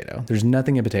eat a potato. There's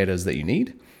nothing in potatoes that you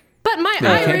need. But my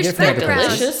Irish background.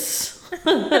 Delicious.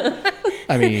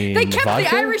 I mean, they kept vodka?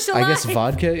 the Irish alive. I guess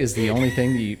vodka is the only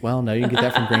thing that you can get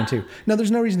that from grain too. No, there's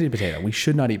no reason to eat a potato. We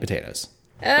should not eat potatoes.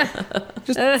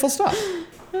 Just full stop.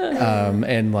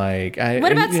 And like,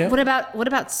 what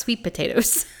about sweet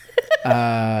potatoes?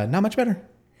 Not much better.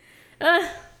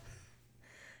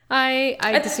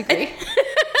 I disagree.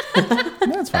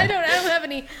 That's fine. I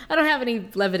don't have any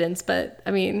evidence, but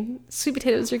I mean, sweet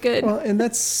potatoes are good. Well, and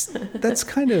that's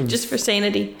kind of just for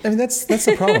sanity. I mean, that's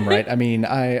the problem, right? I mean,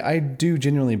 I do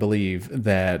genuinely believe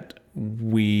that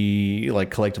we,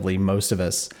 like collectively, most of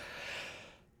us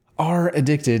are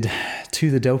addicted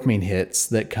to the dopamine hits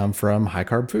that come from high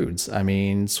carb foods. I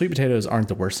mean, sweet potatoes aren't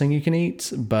the worst thing you can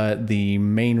eat, but the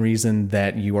main reason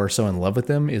that you are so in love with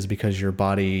them is because your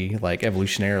body, like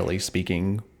evolutionarily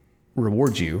speaking,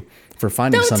 rewards you for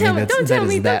finding something that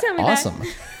is awesome.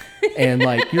 And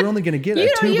like, you're only going to get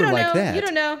a tuber like that. You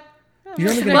don't know.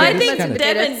 You're only Well, I think kind of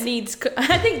Devin needs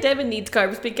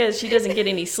carbs because she doesn't get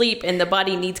any sleep and the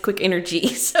body needs quick energy.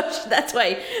 So that's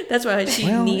why she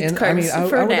needs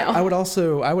carbs now. I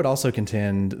would also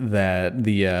contend that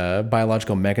the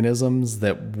biological mechanisms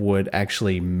that would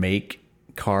actually make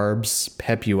carbs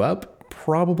pep you up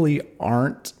probably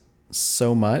aren't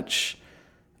so much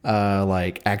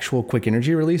like actual quick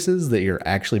energy releases that you're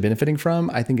actually benefiting from.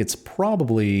 I think it's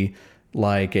probably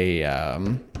like a I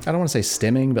don't want to say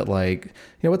stimming, but like,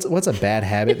 what's a bad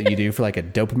habit that you do for like a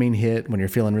dopamine hit when you're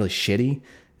feeling really shitty?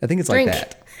 I think it's like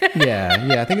that.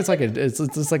 Yeah. I think it's like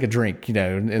it's like a drink,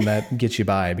 and that gets you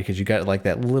by because you got like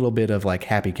that little bit of like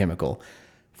happy chemical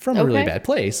from a really bad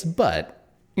place, but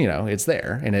it's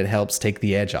there and it helps take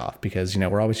the edge off because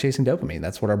we're always chasing dopamine.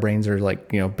 That's what our brains are like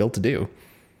built to do.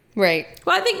 Right.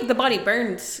 Well, I think the body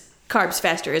burns carbs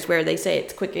faster is where they say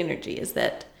it's quick energy, is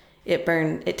that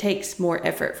it takes more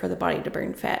effort for the body to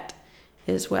burn fat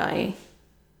is why.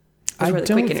 That's I where the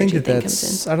don't quick think energy that thing that's.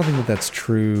 comes in. I don't think that that's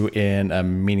true in a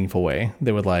meaningful way.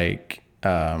 They would like.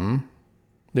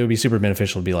 It would be super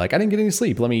beneficial to be like, I didn't get any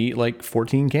sleep. Let me eat like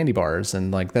 14 candy bars,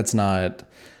 and like that's not.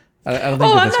 I don't think.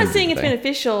 Oh, that I'm that's not a saying good it's thing.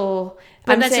 beneficial.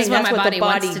 But I'm that's saying just what that's my what body the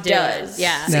body wants to do. does.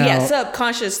 Yeah. So yeah, Now-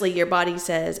 subconsciously your body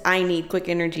says, I need quick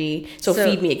energy, so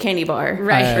feed me a candy bar.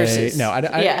 Right. Versus.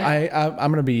 I'm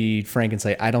going to be frank and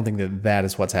say I don't think that that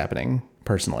is what's happening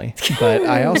personally, but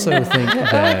I also think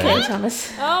that. Okay,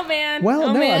 Thomas. Oh man. Well,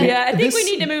 oh, no, man. I mean, Yeah, I think we this-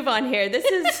 need to move on here. This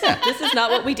is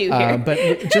not what we do here. But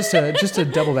just to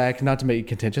double back, not to make you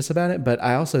contentious about it, but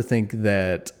I also think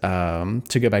that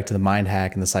to go back to the mind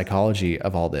hack and the psychology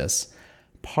of all this,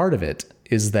 part of it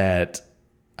is that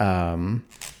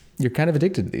you're kind of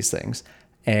addicted to these things,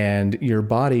 and your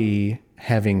body,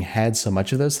 having had so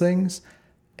much of those things,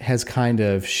 has kind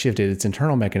of shifted its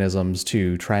internal mechanisms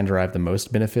to try and derive the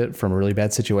most benefit from a really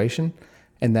bad situation,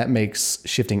 and that makes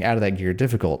shifting out of that gear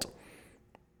difficult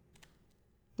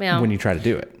Yeah. when you try to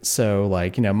do it. So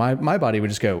like, my body would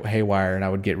just go haywire and I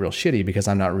would get real shitty because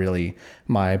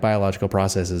my biological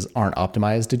processes aren't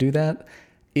optimized to do that.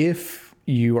 If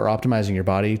you are optimizing your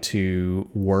body to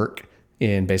work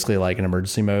in basically like an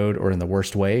emergency mode or in the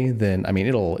worst way, then I mean,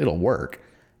 it'll work,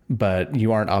 but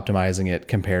you aren't optimizing it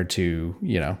compared to,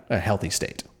 a healthy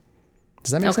state.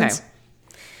 Does that make sense?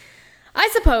 I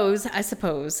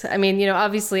suppose. I mean,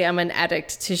 obviously I'm an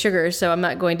addict to sugar, so I'm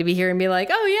not going to be here and be like,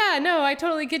 oh yeah, no, I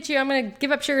totally get you. I'm going to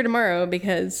give up sugar tomorrow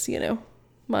because,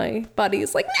 my body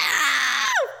is like,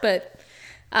 no! But,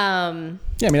 Yeah,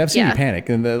 I mean, I've seen you panic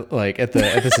and at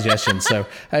the suggestion. So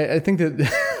I think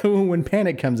that when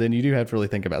panic comes in, you do have to really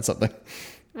think about something.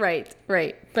 right. But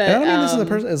And I don't mean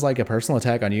this is like a personal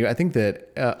attack on you. I think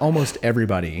that almost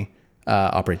everybody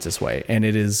operates this way, and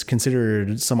it is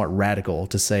considered somewhat radical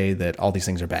to say that all these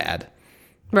things are bad.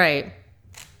 right.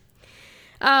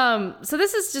 So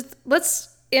this is just,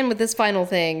 let's end with this final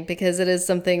thing because it is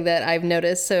something that I've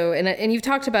noticed. So, and you've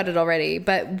talked about it already,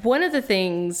 but one of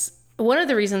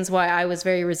the reasons why I was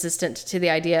very resistant to the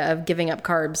idea of giving up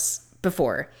carbs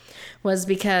before was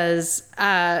because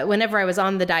whenever I was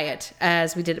on the diet,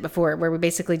 as we did it before, where we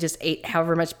basically just ate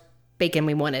however much bacon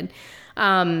we wanted,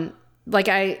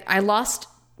 I lost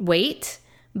weight,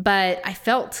 but I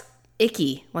felt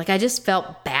icky. Like I just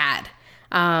felt bad.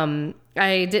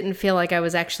 I didn't feel like I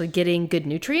was actually getting good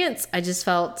nutrients. I just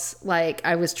felt like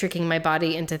I was tricking my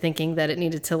body into thinking that it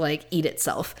needed to like eat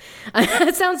itself.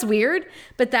 It sounds weird,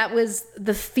 but that was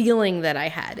the feeling that I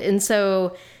had. And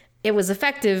so it was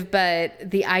effective, but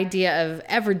the idea of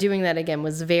ever doing that again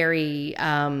was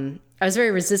I was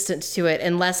very resistant to it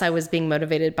unless I was being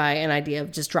motivated by an idea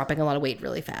of just dropping a lot of weight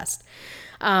really fast.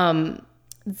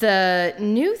 The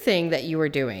new thing that you were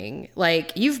doing,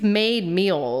 like you've made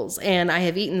meals and I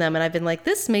have eaten them and I've been like,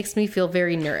 this makes me feel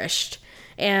very nourished.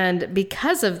 And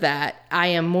because of that,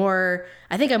 I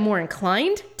think I'm more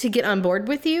inclined to get on board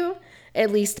with you,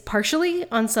 at least partially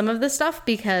on some of the stuff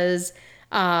because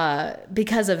of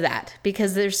that,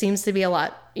 because there seems to be a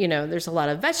lot, there's a lot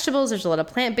of vegetables, there's a lot of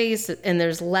plant-based, and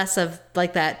there's less of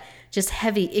like that just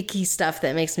heavy, icky stuff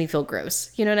that makes me feel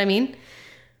gross. You know what I mean?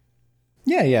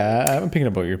 Yeah, I'm picking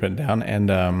up what you're putting down. And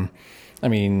I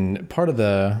mean, part of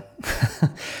the,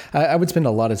 I would spend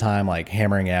a lot of time like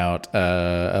hammering out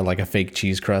like a fake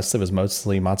cheese crust that was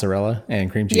mostly mozzarella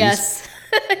and cream cheese. Yes.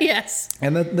 Yes.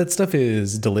 And that stuff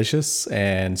is delicious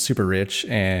and super rich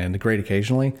and great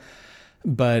occasionally.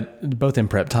 But both in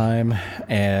prep time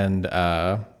and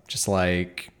just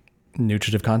like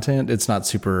nutritive content, it's not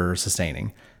super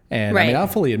sustaining. And I mean, I'll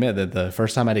fully admit that the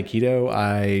first time I did keto,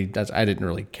 I didn't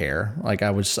really care. Like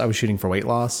I was shooting for weight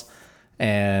loss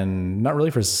and not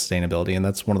really for sustainability. And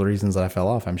that's one of the reasons that I fell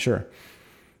off, I'm sure.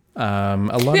 Well,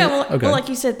 like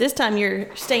you said, this time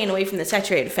you're staying away from the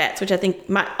saturated fats, which I think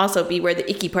might also be where the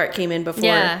icky part came in before.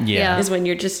 Yeah. Is when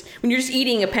you're just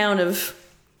eating a pound of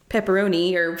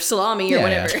pepperoni or salami or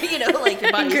whatever, like your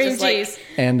body's Cream just cheese. like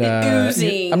And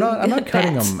oozing. I'm not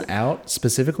cutting fats. them out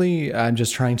specifically. I'm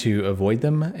just trying to avoid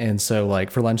them. And so,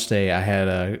 like for lunch day, I had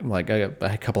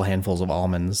a couple handfuls of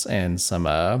almonds and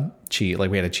some cheese. Like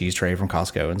we had a cheese tray from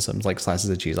Costco and some like slices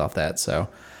of cheese off that. So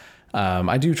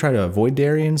I do try to avoid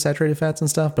dairy and saturated fats and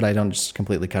stuff, but I don't just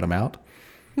completely cut them out.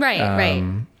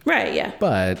 Right, yeah.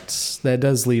 But that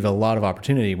does leave a lot of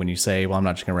opportunity when you say, well, I'm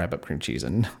not just going to wrap up cream cheese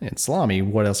and salami.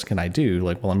 What else can I do?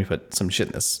 Like, well, let me put some shit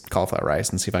in this cauliflower rice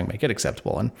and see if I can make it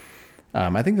acceptable. And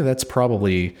I think that's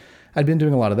probably, I've been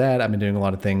doing a lot of that. I've been doing a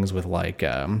lot of things with like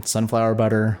sunflower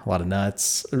butter, a lot of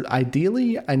nuts.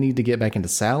 Ideally, I need to get back into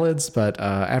salads, but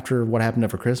after what happened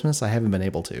over Christmas, I haven't been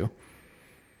able to.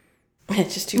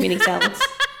 It's just too many salads.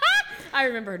 I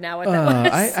remember now what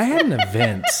that was. I had an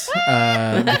event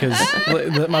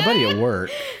because my buddy at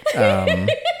work that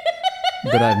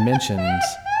I've mentioned,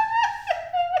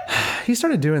 he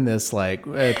started doing this like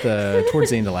towards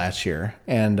the end of last year,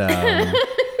 and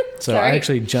so I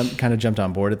actually jumped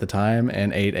on board at the time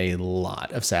and ate a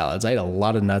lot of salads. I ate a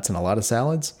lot of nuts and a lot of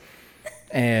salads.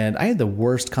 And I had the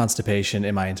worst constipation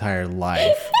in my entire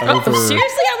life. Seriously? I would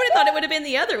have thought it would have been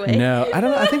the other way. No, I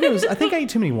don't know. I think I ate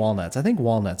too many walnuts. I think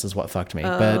walnuts is what fucked me.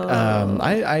 But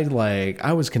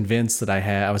I was convinced that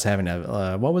I was having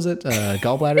a what was it?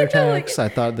 Gallbladder attacks. I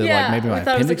thought that like maybe my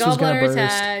appendix was going to burst.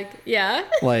 Attack. Yeah.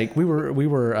 Like we were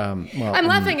well, I'm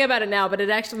laughing about it now, but we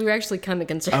were actually kind of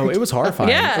concerned. Oh, it was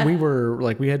horrifying. Yeah.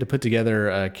 We had to put together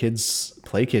a kids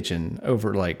play kitchen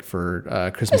over like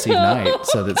for Christmas Eve night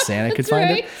so that Santa could find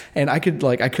it, and I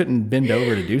couldn't bend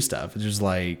over to do stuff. It was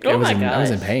like I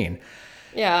was in pain.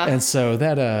 Yeah. And so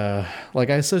that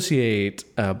I associate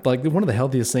like one of the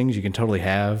healthiest things you can totally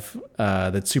have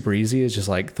that's super easy is just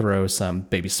like throw some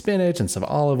baby spinach and some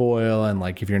olive oil, and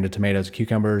like if you're into tomatoes and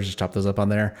cucumbers, just chop those up on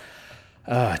there.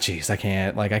 Geez, I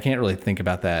can't really think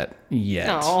about that yet.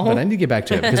 Aww. But I need to get back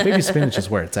to it because baby spinach is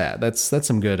where it's at. That's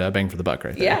some good bang for the buck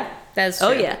right there. Yeah. That's true.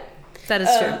 Oh, yeah. That is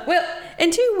true. Well,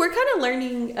 and two, we're kind of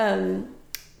learning,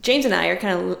 James and I are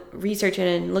kind of researching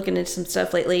and looking into some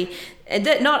stuff lately. And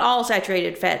that not all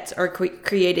saturated fats are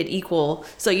created equal.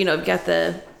 So, you've got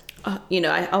the,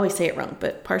 I always say it wrong,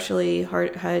 but partially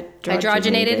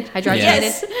hydrogenated.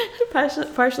 Yes.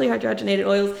 partially hydrogenated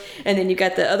oils. And then you've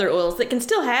got the other oils that can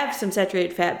still have some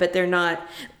saturated fat, but they're not.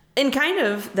 And kind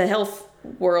of the health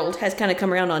world has kind of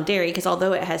come around on dairy because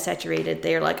although it has saturated,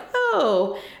 they're like,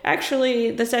 oh,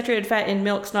 actually the saturated fat in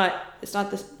milk's not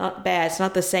bad. It's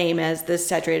not the same as this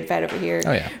saturated fat over here.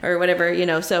 Oh, yeah. Or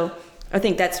whatever, So I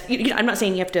think that's, I'm not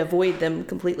saying you have to avoid them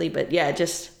completely, but yeah,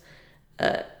 just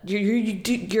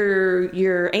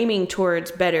you're aiming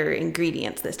towards better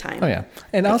ingredients this time. Oh yeah,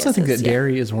 and I also think that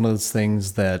dairy is one of those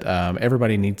things that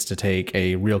everybody needs to take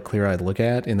a real clear-eyed look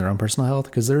at in their own personal health,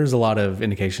 because there is a lot of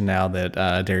indication now that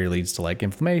dairy leads to like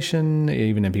inflammation,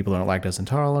 even in people who are lactose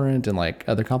intolerant and like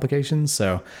other complications.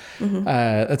 So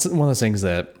that's one of those things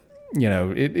that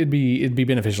it'd be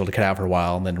beneficial to cut out for a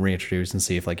while and then reintroduce and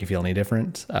see if like you feel any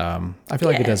different. I feel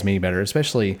like it does me better,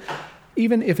 especially.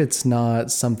 Even if it's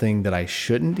not something that I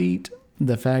shouldn't eat,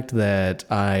 the fact that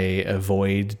I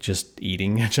avoid just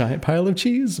eating a giant pile of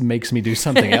cheese makes me do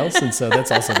something else. And so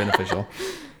that's also beneficial.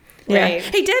 Yeah. Right.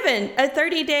 Hey,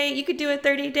 Devin, you could do a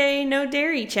 30-day no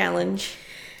dairy challenge.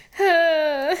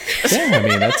 Yeah, I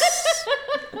mean,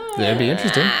 that'd be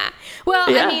interesting. Well,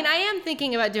 yeah. I mean, I am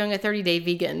thinking about doing a 30-day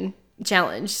vegan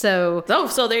challenge. So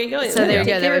there you go. So there you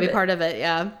go. That would be part of it.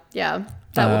 Yeah. Yeah.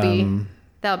 That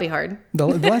would be hard. The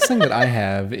last thing that I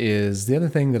have is the other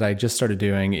thing that I just started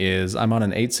doing is I'm on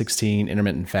an 8/16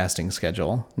 intermittent fasting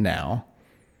schedule now,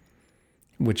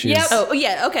 which is... Oh,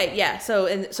 yeah. Okay. Yeah. So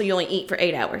you only eat for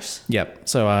 8 hours. Yep.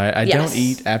 So I don't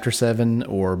eat after 7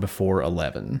 or before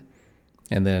 11.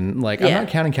 And then I'm not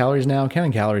counting calories now.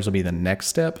 Counting calories will be the next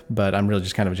step, but I'm really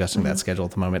just kind of adjusting that schedule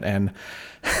at the moment. And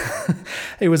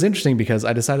it was interesting because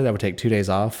I decided I would take 2 days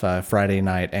off, Friday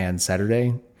night and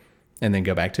Saturday, and then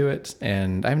go back to it.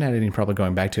 And I haven't had any problem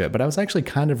going back to it, but I was actually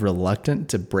kind of reluctant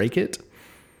to break it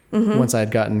once I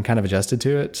had gotten kind of adjusted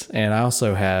to it. And I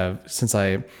also have, since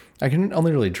I can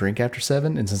only really drink after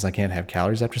 7, and since I can't have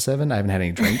calories after 7, I haven't had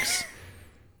any drinks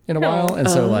in a while. And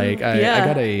so I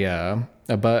got a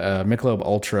Michelob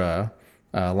Ultra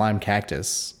lime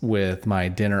cactus with my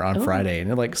dinner on Friday,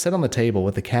 and it sat on the table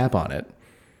with the cap on it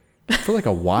for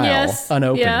a while,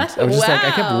 unopened. Yeah. I was just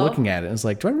I kept looking at it. I was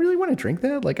like, do I really want to drink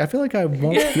that? I feel like I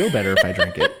won't feel better if I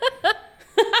drink it.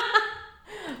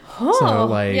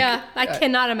 So I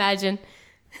cannot imagine.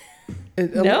 A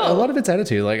lot of it's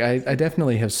attitude. I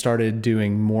definitely have started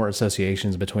doing more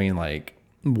associations between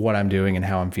what I'm doing and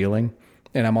how I'm feeling.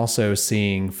 And I'm also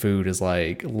seeing food as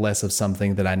less of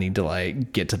something that I need to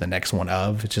get to the next one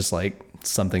of. It's just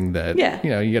something that,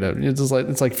 you gotta,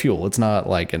 it's like fuel. It's not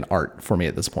an art for me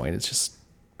at this point. It's just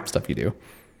stuff you do.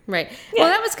 Right. Yeah.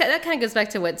 Well, that kind of goes back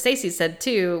to what Stacey said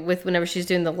too, with whenever she's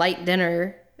doing the light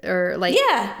dinner or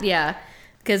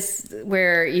because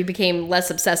where you became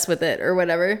less obsessed with it or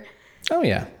whatever. Oh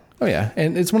yeah.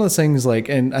 And it's one of those things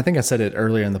and I think I said it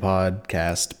earlier in the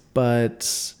podcast,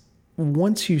 but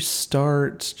once you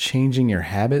start changing your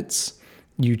habits,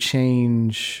 you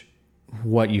change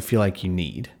what you feel like you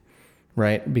need.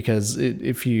 Right? Because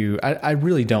I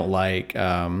really don't like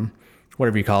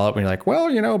whatever you call it, when you're like,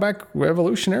 well, back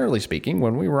evolutionarily speaking,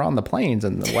 when we were on the plains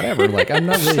and whatever, like, I'm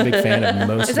not really a big fan of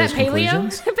most Is of that those paleo?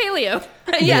 conclusions. Paleo.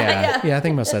 Yeah, I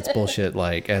think most of that's bullshit,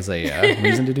 like, as a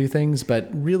reason to do things. But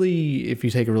really, if you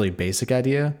take a really basic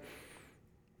idea,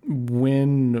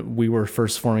 when we were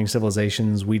first forming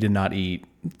civilizations, we did not eat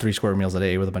 3 square meals a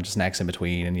day with a bunch of snacks in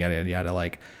between and yada, yada, yada.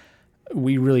 Like,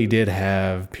 we really did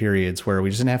have periods where we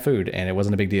just didn't have food and it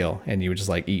wasn't a big deal. And you would just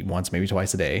like eat once, maybe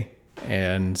twice a day.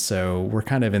 And so we're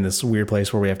kind of in this weird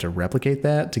place where we have to replicate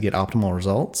that to get optimal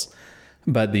results.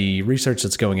 But the research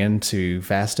that's going into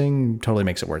fasting totally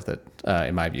makes it worth it,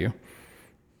 in my view.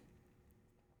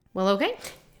 Well, okay.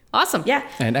 Awesome. Yeah.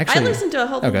 And actually, I listened to a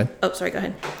whole... Okay. Oh, sorry, go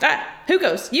ahead. Who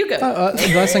goes? You go.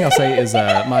 The last thing I'll say is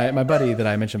my buddy that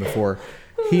I mentioned before,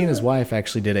 he and his wife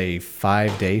actually did a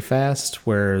 5-day fast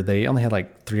where they only had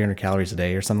like 300 calories a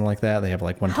day or something like that. They have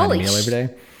like one kind of meal every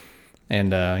day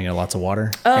and, lots of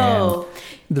water. Oh.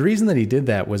 And the reason that he did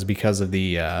that was because of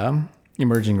the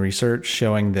emerging research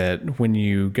showing that when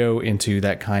you go into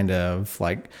that kind of,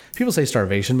 like, people say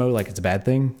starvation mode, like it's a bad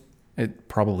thing. It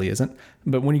probably isn't.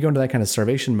 But when you go into that kind of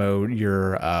starvation mode,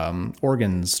 your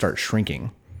organs start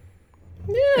shrinking.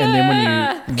 Yeah.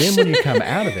 And then when you come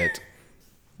out of it,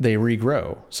 they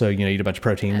regrow. So, you eat a bunch of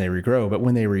protein, they regrow. But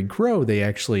when they regrow, they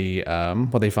actually,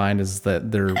 what they find is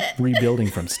that they're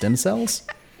rebuilding from stem cells.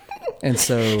 And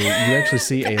so you actually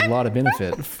see a lot of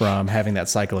benefit from having that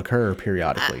cycle occur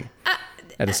periodically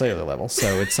at a cellular level.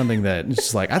 So it's something that it's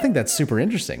just like, I think that's super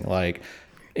interesting. Like,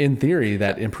 in theory,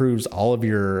 that improves all of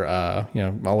your,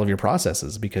 all of your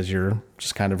processes because you're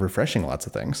just kind of refreshing lots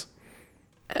of things.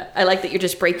 I like that you're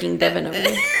just breaking Devin over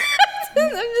there. I'm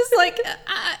just like,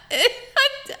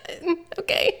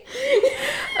 okay.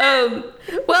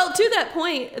 Well, to that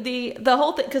point, the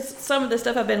whole thing, because some of the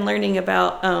stuff I've been learning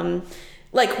about,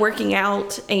 like working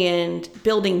out and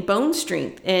building bone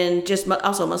strength and just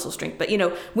also muscle strength. But,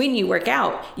 when you work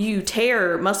out, you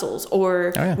tear muscles,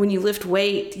 or when you lift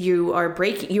weight, you are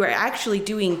actually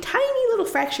doing tiny little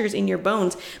fractures in your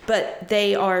bones, but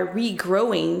they are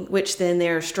regrowing, which then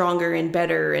they're stronger and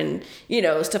better and,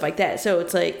 stuff like that. So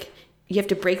it's like, you have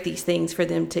to break these things for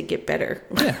them to get better.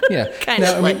 Yeah.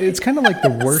 It's kind of like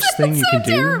the worst thing you can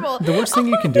do. Terrible. The worst thing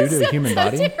you can do to a human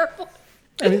body. Terrible.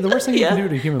 I mean, the worst thing you can do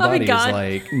to a human body is gone.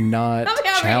 like not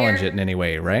challenge it in any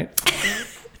way, right?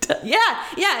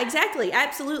 Yeah, exactly.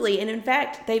 Absolutely. And in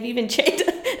fact, they've even changed.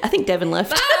 I think Devin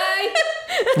left. Bye.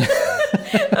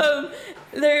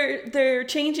 They're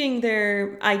changing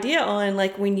their idea on,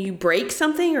 like, when you break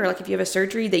something, or like if you have a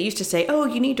surgery, they used to say, oh,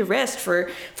 you need to rest for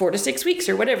 4 to 6 weeks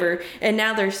or whatever. And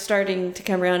now they're starting to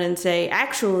come around and say,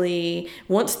 actually,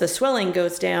 once the swelling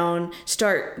goes down,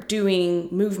 start doing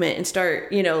movement and start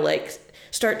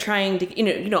trying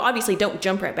to, obviously don't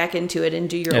jump right back into it and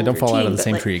do your old don't fall out of routine, the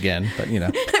same tree again, but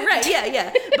Right,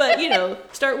 yeah. But,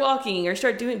 start walking or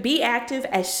be active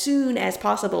as soon as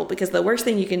possible, because the worst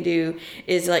thing you can do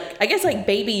is, like, I guess, like,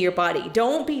 baby your body.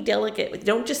 Don't be delicate.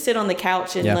 Don't just sit on the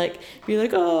couch and be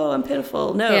like, oh, I'm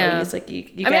pitiful. No, it's like you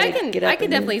gotta get up. I can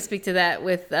definitely speak to that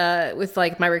with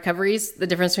like my recoveries, the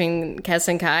difference between Kes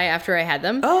and Kai after I had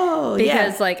them. Oh,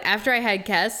 because like after I had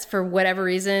Kes, for whatever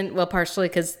reason, well, partially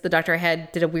because the doctor I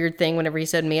had did a weird thing whenever he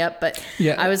sewed me up, but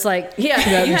I was like,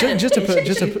 just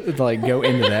to like go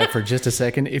into that for just a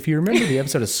second. If you remember the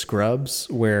episode of Scrubs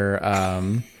where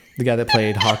the guy that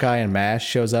played Hawkeye in MASH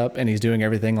shows up and he's doing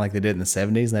everything like they did in the 70s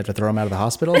and they have to throw him out of the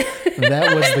hospital,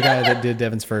 that was the guy that did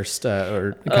Devin's first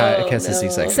Kes's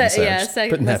C-section.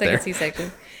 Second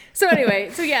C-section. So anyway,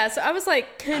 so I was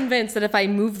like convinced that if I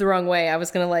moved the wrong way, I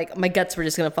was gonna my guts were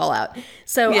just gonna fall out.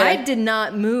 So I did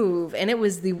not move, and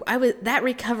that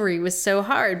recovery was so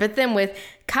hard. But then with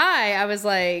Kai, I was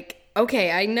like,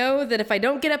 okay, I know that if I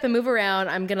don't get up and move around,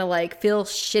 I'm gonna feel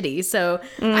shitty. So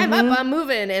I'm up, I'm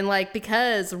moving, and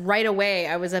because right away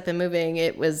I was up and moving,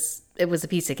 it was a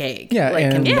piece of cake. Yeah,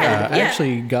 I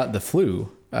actually got the flu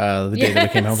the day that we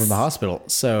came home from the hospital.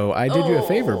 So I did you a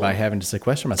favor by having to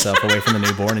sequester myself away from the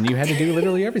newborn, and you had to do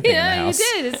literally everything in the house.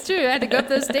 Yeah, you did. It's true. I had to go up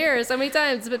those stairs so many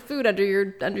times to put food under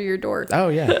your door. Oh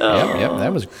yeah, yep.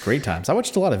 That was great times. I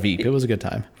watched a lot of Veep. It was a good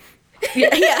time. Yeah.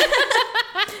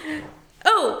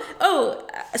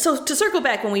 So to circle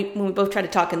back when we both tried to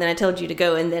talk, and then I told you to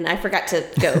go, and then I forgot to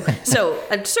go. So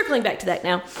I'm circling back to that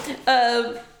now.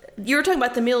 You were talking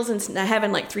about the meals and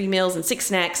having 3 meals and 6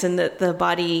 snacks, and the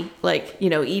body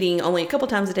eating only a couple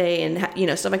times a day, and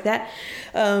stuff like that.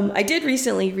 I did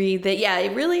recently read that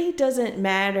it really doesn't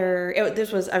matter. I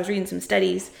was reading some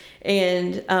studies,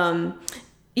 and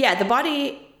the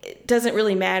body doesn't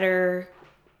really matter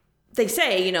they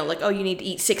say, like, oh, you need to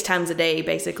eat 6 times a day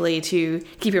basically to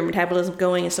keep your metabolism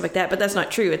going and stuff like that. But that's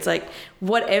not true. It's like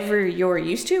whatever you're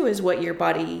used to is what your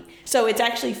body. So it's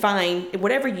actually fine.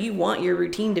 Whatever you want your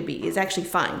routine to be is actually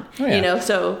fine. Oh, yeah.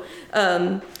 So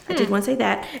I did want to say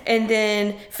that. And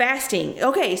then fasting.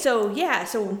 Okay. So yeah.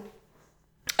 So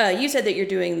you said that you're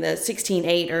doing the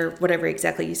 16-8 or whatever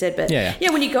exactly you said, but yeah,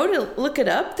 when you go to look it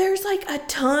up, there's like a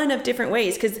ton of different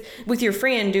ways. Because with your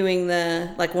friend doing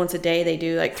the like once a day, they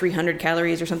do like 300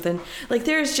 calories or something. Like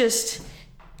there's just,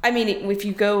 I mean, if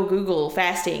you go Google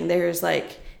fasting, there's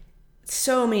like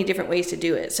so many different ways to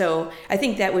do it. So I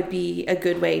think that would be a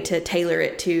good way to tailor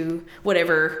it to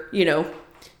whatever,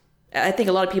 I think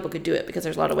a lot of people could do it because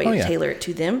there's a lot of ways to tailor it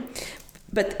to them.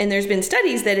 And there's been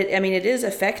studies that it is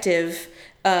effective.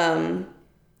 But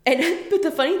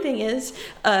the funny thing is,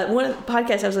 one of the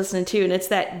podcasts I was listening to, and it's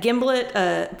that Gimlet,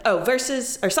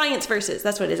 Science Versus.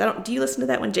 That's what it is. Do you listen to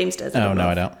that one? James does. No,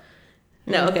 I don't.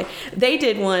 No, okay. They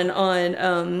did one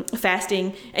on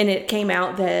fasting, and it came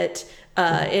out that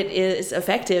it is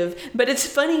effective. But it's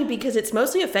funny because it's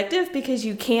mostly effective because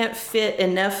you can't fit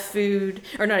enough food,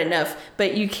 or not enough,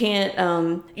 but you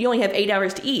can't. You only have 8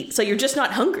 hours to eat, so you're just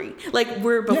not hungry. Like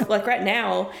like right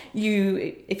now,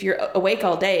 if you're awake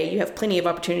all day, you have plenty of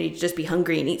opportunity to just be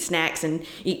hungry and eat snacks and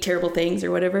eat terrible things or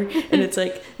whatever. And it's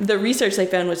like the research they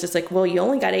found was just like, well, you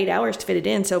only got 8 hours to fit it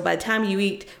in. So by the time you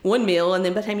eat one meal, and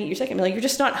then by the time you eat your second meal, you're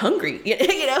just not hungry.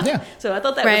 Yeah. So I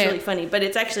thought that was really funny, but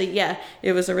it's actually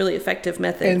it was a really effective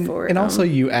method and also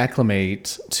you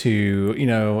acclimate to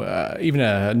even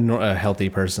a healthy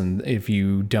person. If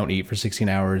you don't eat for 16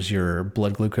 hours, your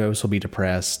blood glucose will be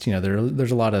depressed.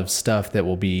 There's a lot of stuff that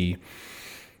will be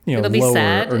It'll be lower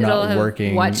sad. or not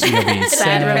working. You'll be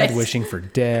sad, wishing for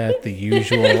death, the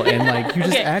usual, and like you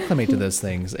just acclimate to those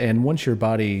things. And once your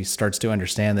body starts to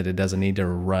understand that it doesn't need to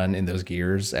run in those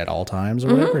gears at all times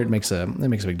or whatever, it makes a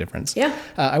big difference. Yeah.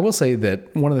 I will say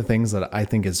that one of the things that I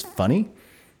think is funny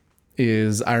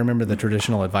is I remember the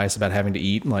traditional advice about having to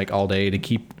eat like all day to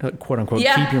keep, quote unquote,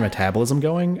 keep your metabolism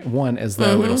going. One, as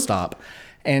though it'll stop.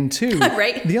 And two,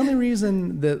 the only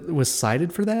reason that was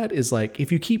cited for that is like,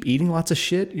 if you keep eating lots of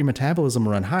shit, your metabolism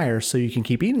will run higher so you can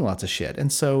keep eating lots of shit.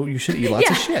 And so you should eat lots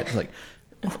of shit. It's like,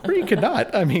 or you could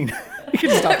not. I mean, you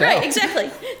can stop out. Right, exactly.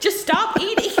 Just stop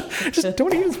eating. Just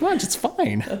don't eat as much. It's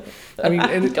fine. I mean,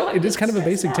 and it is kind of a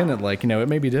basic tenet. Like, it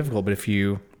may be difficult, but if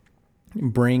you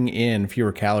bring in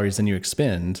fewer calories than you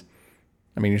expend,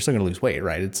 I mean, you're still going to lose weight,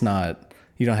 right? It's not,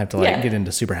 you don't have to get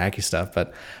into super hacky stuff.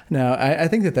 But no, I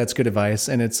think that that's good advice.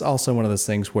 And it's also one of those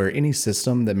things where any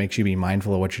system that makes you be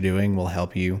mindful of what you're doing will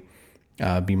help you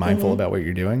be mindful about what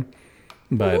you're doing.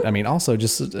 But I mean, also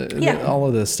just all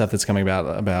of the stuff that's coming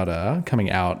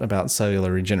coming out about cellular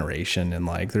regeneration, and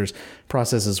like there's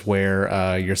processes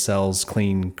where your cells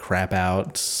clean crap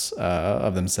out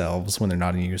of themselves when they're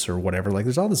not in use or whatever. Like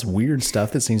there's all this weird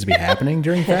stuff that seems to be happening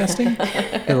during fasting.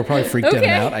 It'll probably freak Devin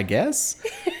out, I guess.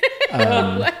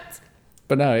 What?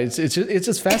 But no, it's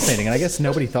just fascinating, and I guess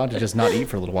nobody thought to just not eat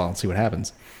for a little while and see what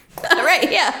happens. Right?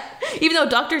 Yeah. Even though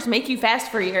doctors make you fast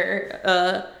for your.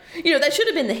 That should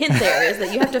have been the hint there, is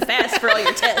that you have to fast for all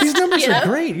your tests. These numbers are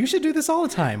great. You should do this all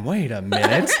the time. Wait a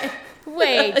minute.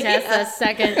 Wait just a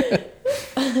second.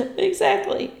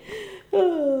 Exactly.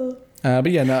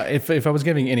 But yeah, no, if I was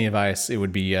giving any advice, it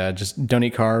would be just don't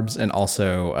eat carbs, and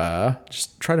also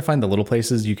just try to find the little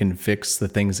places you can fix the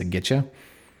things that get you.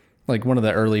 Like one of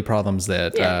the early problems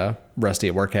that Rusty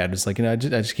at work had is like, I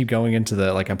just keep going into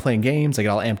the, like I'm playing games, I get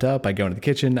all amped up, I go into the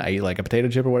kitchen, I eat like a potato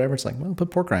chip or whatever. It's like, well,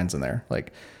 put pork rinds in there.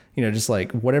 Like, just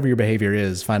like whatever your behavior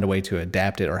is, find a way to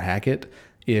adapt it or hack it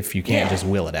if you can't just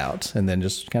will it out, and then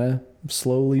just kind of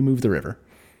slowly move the river.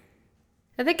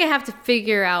 I think I have to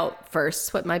figure out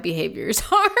first what my behaviors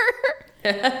are.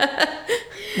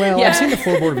 Well, I've seen the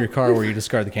floorboard of your car where you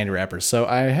discard the candy wrappers, so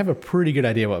I have a pretty good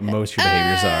idea what most of your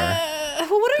behaviors are.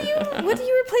 What do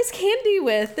you replace candy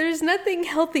with? There's nothing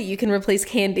healthy you can replace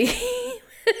candy.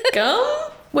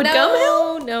 Gum? Would gum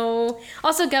help? No.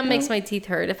 Also, gum makes my teeth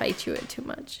hurt if I chew it too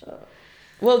much.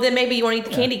 Well, then maybe you won't eat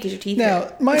the candy because your teeth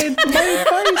hurt. Now, my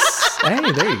advice...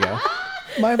 Hey, there you go.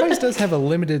 My advice does have a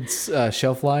limited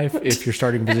shelf life if your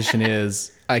starting position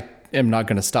is, I am not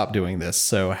going to stop doing this,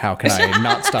 so how can I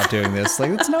not stop doing this?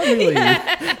 Like, it's not really...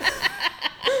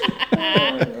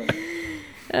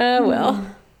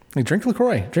 Well... Like, drink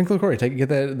LaCroix. Get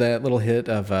that little hit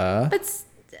of get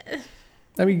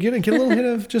a little hit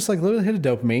of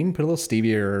dopamine. Put a little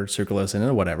stevia or sucralose in it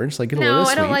or whatever. Just like get a little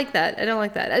sweet. No, I don't like that.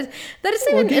 That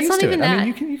isn't even. It's not even that. I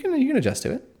mean, you can adjust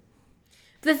to it.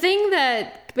 The thing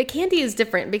but candy is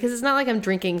different because it's not like I'm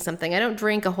drinking something. I don't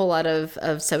drink a whole lot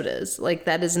of sodas. Like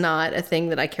that is not a thing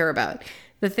that I care about.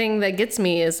 the thing that gets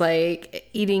me is like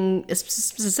eating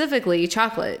specifically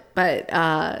chocolate, but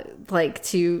like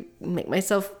to make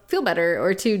myself feel better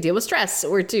or to deal with stress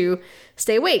or to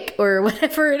stay awake or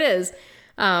whatever it is.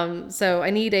 So I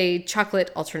need a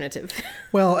chocolate alternative.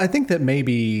 Well, I think that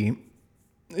maybe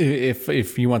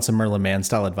if you want some Merlin Mann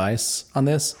style advice on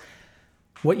this,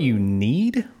 what you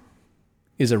need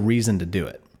is a reason to do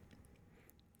it.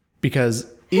 Because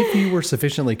if you were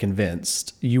sufficiently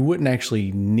convinced, you wouldn't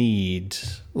actually need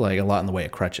like a lot in the way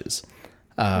of crutches.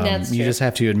 That's you true. just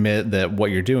have to admit that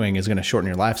what you're doing is going to shorten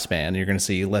your lifespan. You're going to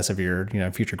see less of your,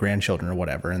 future grandchildren or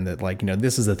whatever. And that like,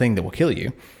 this is the thing that will kill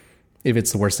you if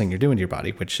it's the worst thing you're doing to your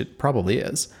body, which it probably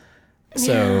is.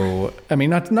 So, I mean,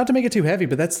 not to make it too heavy,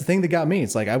 but that's the thing that got me.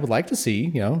 It's like, I would like to see,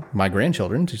 my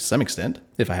grandchildren to some extent,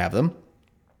 if I have them.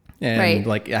 And Right.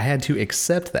 like, I had to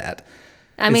accept that.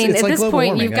 I mean, It's at like this global point,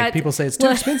 warming. you've Like, got people say it's too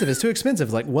expensive. It's too expensive.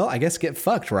 It's like, well, I guess get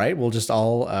fucked, right? We'll just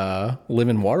all live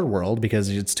in water world because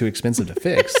it's too expensive to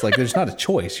fix. Like, there's not a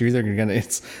choice. You're either gonna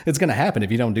it's gonna happen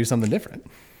if you don't do something different.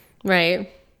 Right.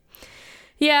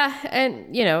 Yeah,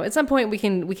 and at some point we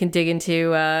can dig into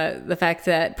the fact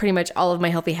that pretty much all of my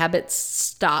healthy habits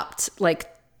stopped like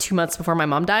 2 months before my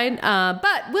mom died.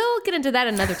 But we'll get into that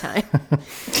another time.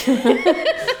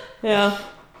 Yeah.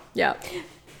 Yeah.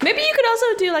 Maybe you could also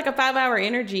do like a 5-hour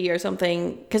energy or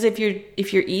something. Because if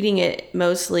you're eating it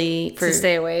mostly for To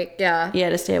stay awake. Yeah.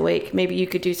 to stay awake, maybe you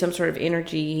could do some sort of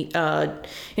energy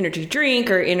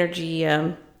drink or energy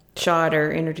shot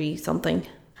or energy something.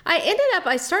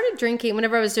 I started drinking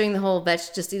whenever I was doing the whole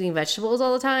just eating vegetables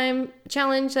all the time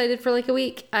challenge that I did for like a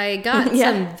week. I got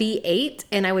Yeah. some V8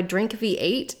 and I would drink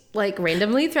V8 like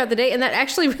randomly throughout the day. And that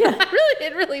actually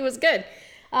it really was good.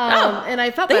 And I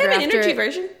felt They better have an after energy it.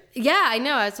 version. Yeah, I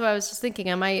know. That's what I was just thinking.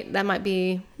 That might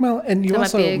be. Well, and you That might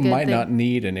also be a good might thing. not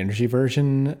need an energy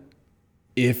version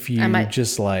if you might-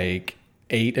 just like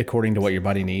ate according to what your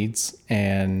body needs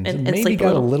and maybe sleep a got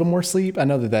a little. little more sleep. I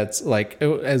know that's like,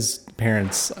 as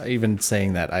parents, even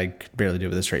saying that, I could barely do it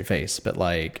with a straight face, but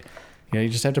like, you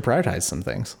just have to prioritize some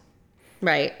things.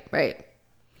 Right.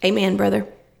 Amen, brother.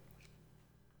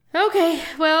 Okay.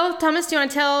 Well, Thomas, do you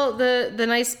want to tell the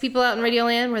nice people out in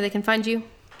Radioland where they can find you?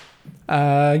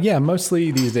 Yeah,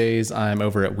 mostly these days I'm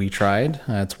over at WeTried.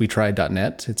 It's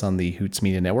wetried.net. It's on the Hoots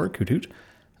Media Network, Hoot Hoot.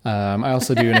 I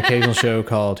also do an occasional show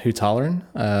called Hoots Hollern,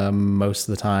 most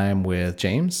of the time with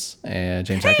James and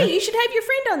James Hacker. Hey, you should have your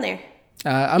friend on there.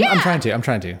 I'm trying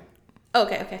to.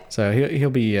 Okay. So he'll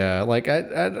be like,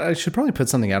 I should probably put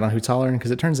something out on Hoots Hollern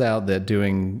because it turns out that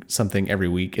doing something every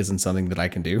week isn't something that I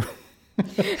can do.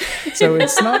 So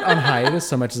it's not on hiatus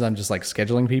so much as I'm just like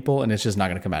scheduling people, and it's just not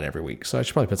going to come out every week. So I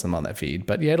should probably put something on that feed.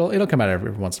 But yeah, it'll come out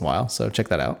every once in a while. So check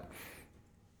that out.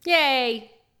 Yay.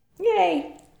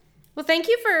 Well, thank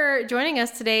you for joining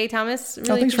us today, Thomas.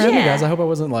 Really Thanks for having me, Yeah. guys. I hope I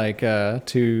wasn't like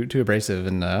too abrasive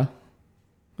and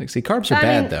like, see, carbs are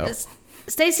bad though.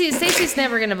 Stacy's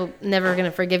never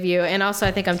gonna forgive you, and also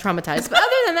I think I'm traumatized. But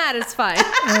other than that, it's fine.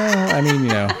 Well, I mean,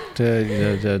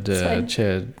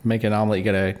 to make an omelet, you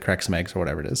gotta crack some eggs or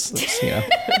whatever it is.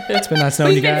 It's been nice knowing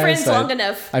We've you been guys. friends long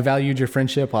enough. I valued your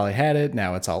friendship while I had it.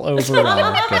 Now it's all over.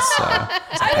 I guess I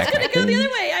was going to go the other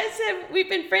way. I said we've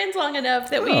been friends long enough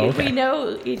that okay. we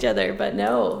know each other, but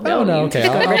no, Oh, no, you okay.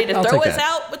 just got I'll- ready to I'll throw take us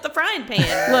that. out with the frying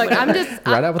pan. Look, I'm just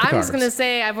Right out with the I'm just carbs. gonna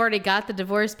say I've already got the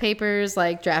divorce papers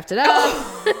like drafted up.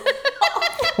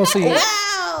 Well, see,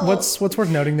 Wow. what's worth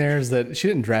noting there is that she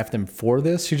didn't draft them for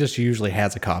this. She just usually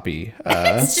has a copy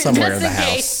somewhere in the just in house.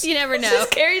 case. You never know.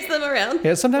 Just carries them around.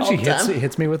 Yeah, sometimes all she the time.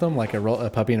 hits me with them like a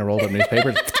puppy in a rolled up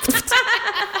newspaper.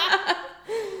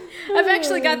 I've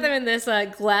actually got them in this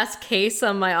glass case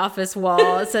on my office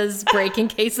wall. It says "break in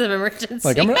case of emergency."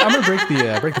 Like I'm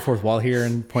gonna break the fourth wall here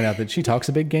and point out that she talks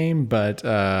a big game, but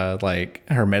like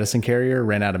her medicine carrier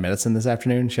ran out of medicine this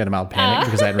afternoon. She had a mild panic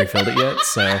because I hadn't refilled it yet.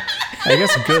 So I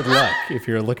guess good luck if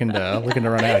you're looking to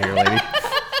run out here, lady.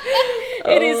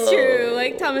 It is true.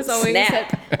 Like Thomas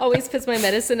Snap. always puts my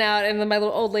medicine out in my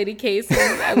little old lady case.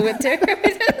 And I went to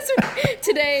her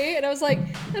today, and I was like,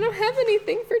 I don't have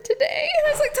anything for today. And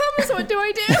I was like, Thomas, what do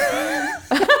I do?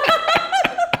 I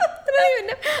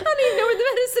don't even know where the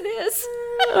medicine is.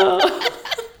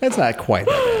 It's not quite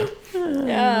that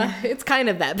bad. It's kind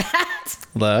of that bad.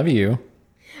 Love you.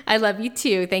 I love you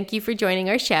too. Thank you for joining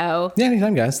our show. Yeah,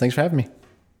 anytime, guys. Thanks for having me.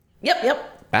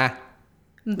 Yep. Bye.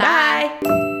 Bye.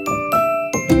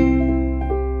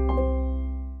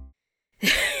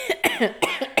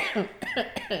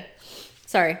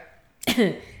 Sorry.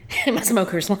 My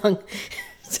smoker's lung.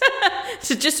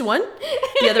 So just one?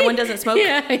 The other one doesn't smoke?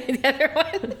 Yeah, the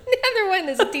other one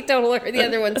is a teetotaler. The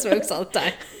other one smokes all the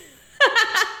time.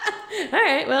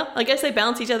 right. Well, I guess they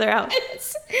balance each other out.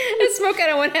 I smoke out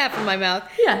of one half of my mouth.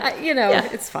 Yeah. Yeah.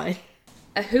 It's fine.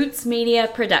 A Hoots Media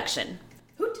production.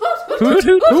 Hoot, hoot,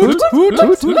 hoot, hoot, hoot,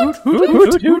 hoot,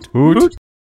 hoot, hoot, hoot, hoot.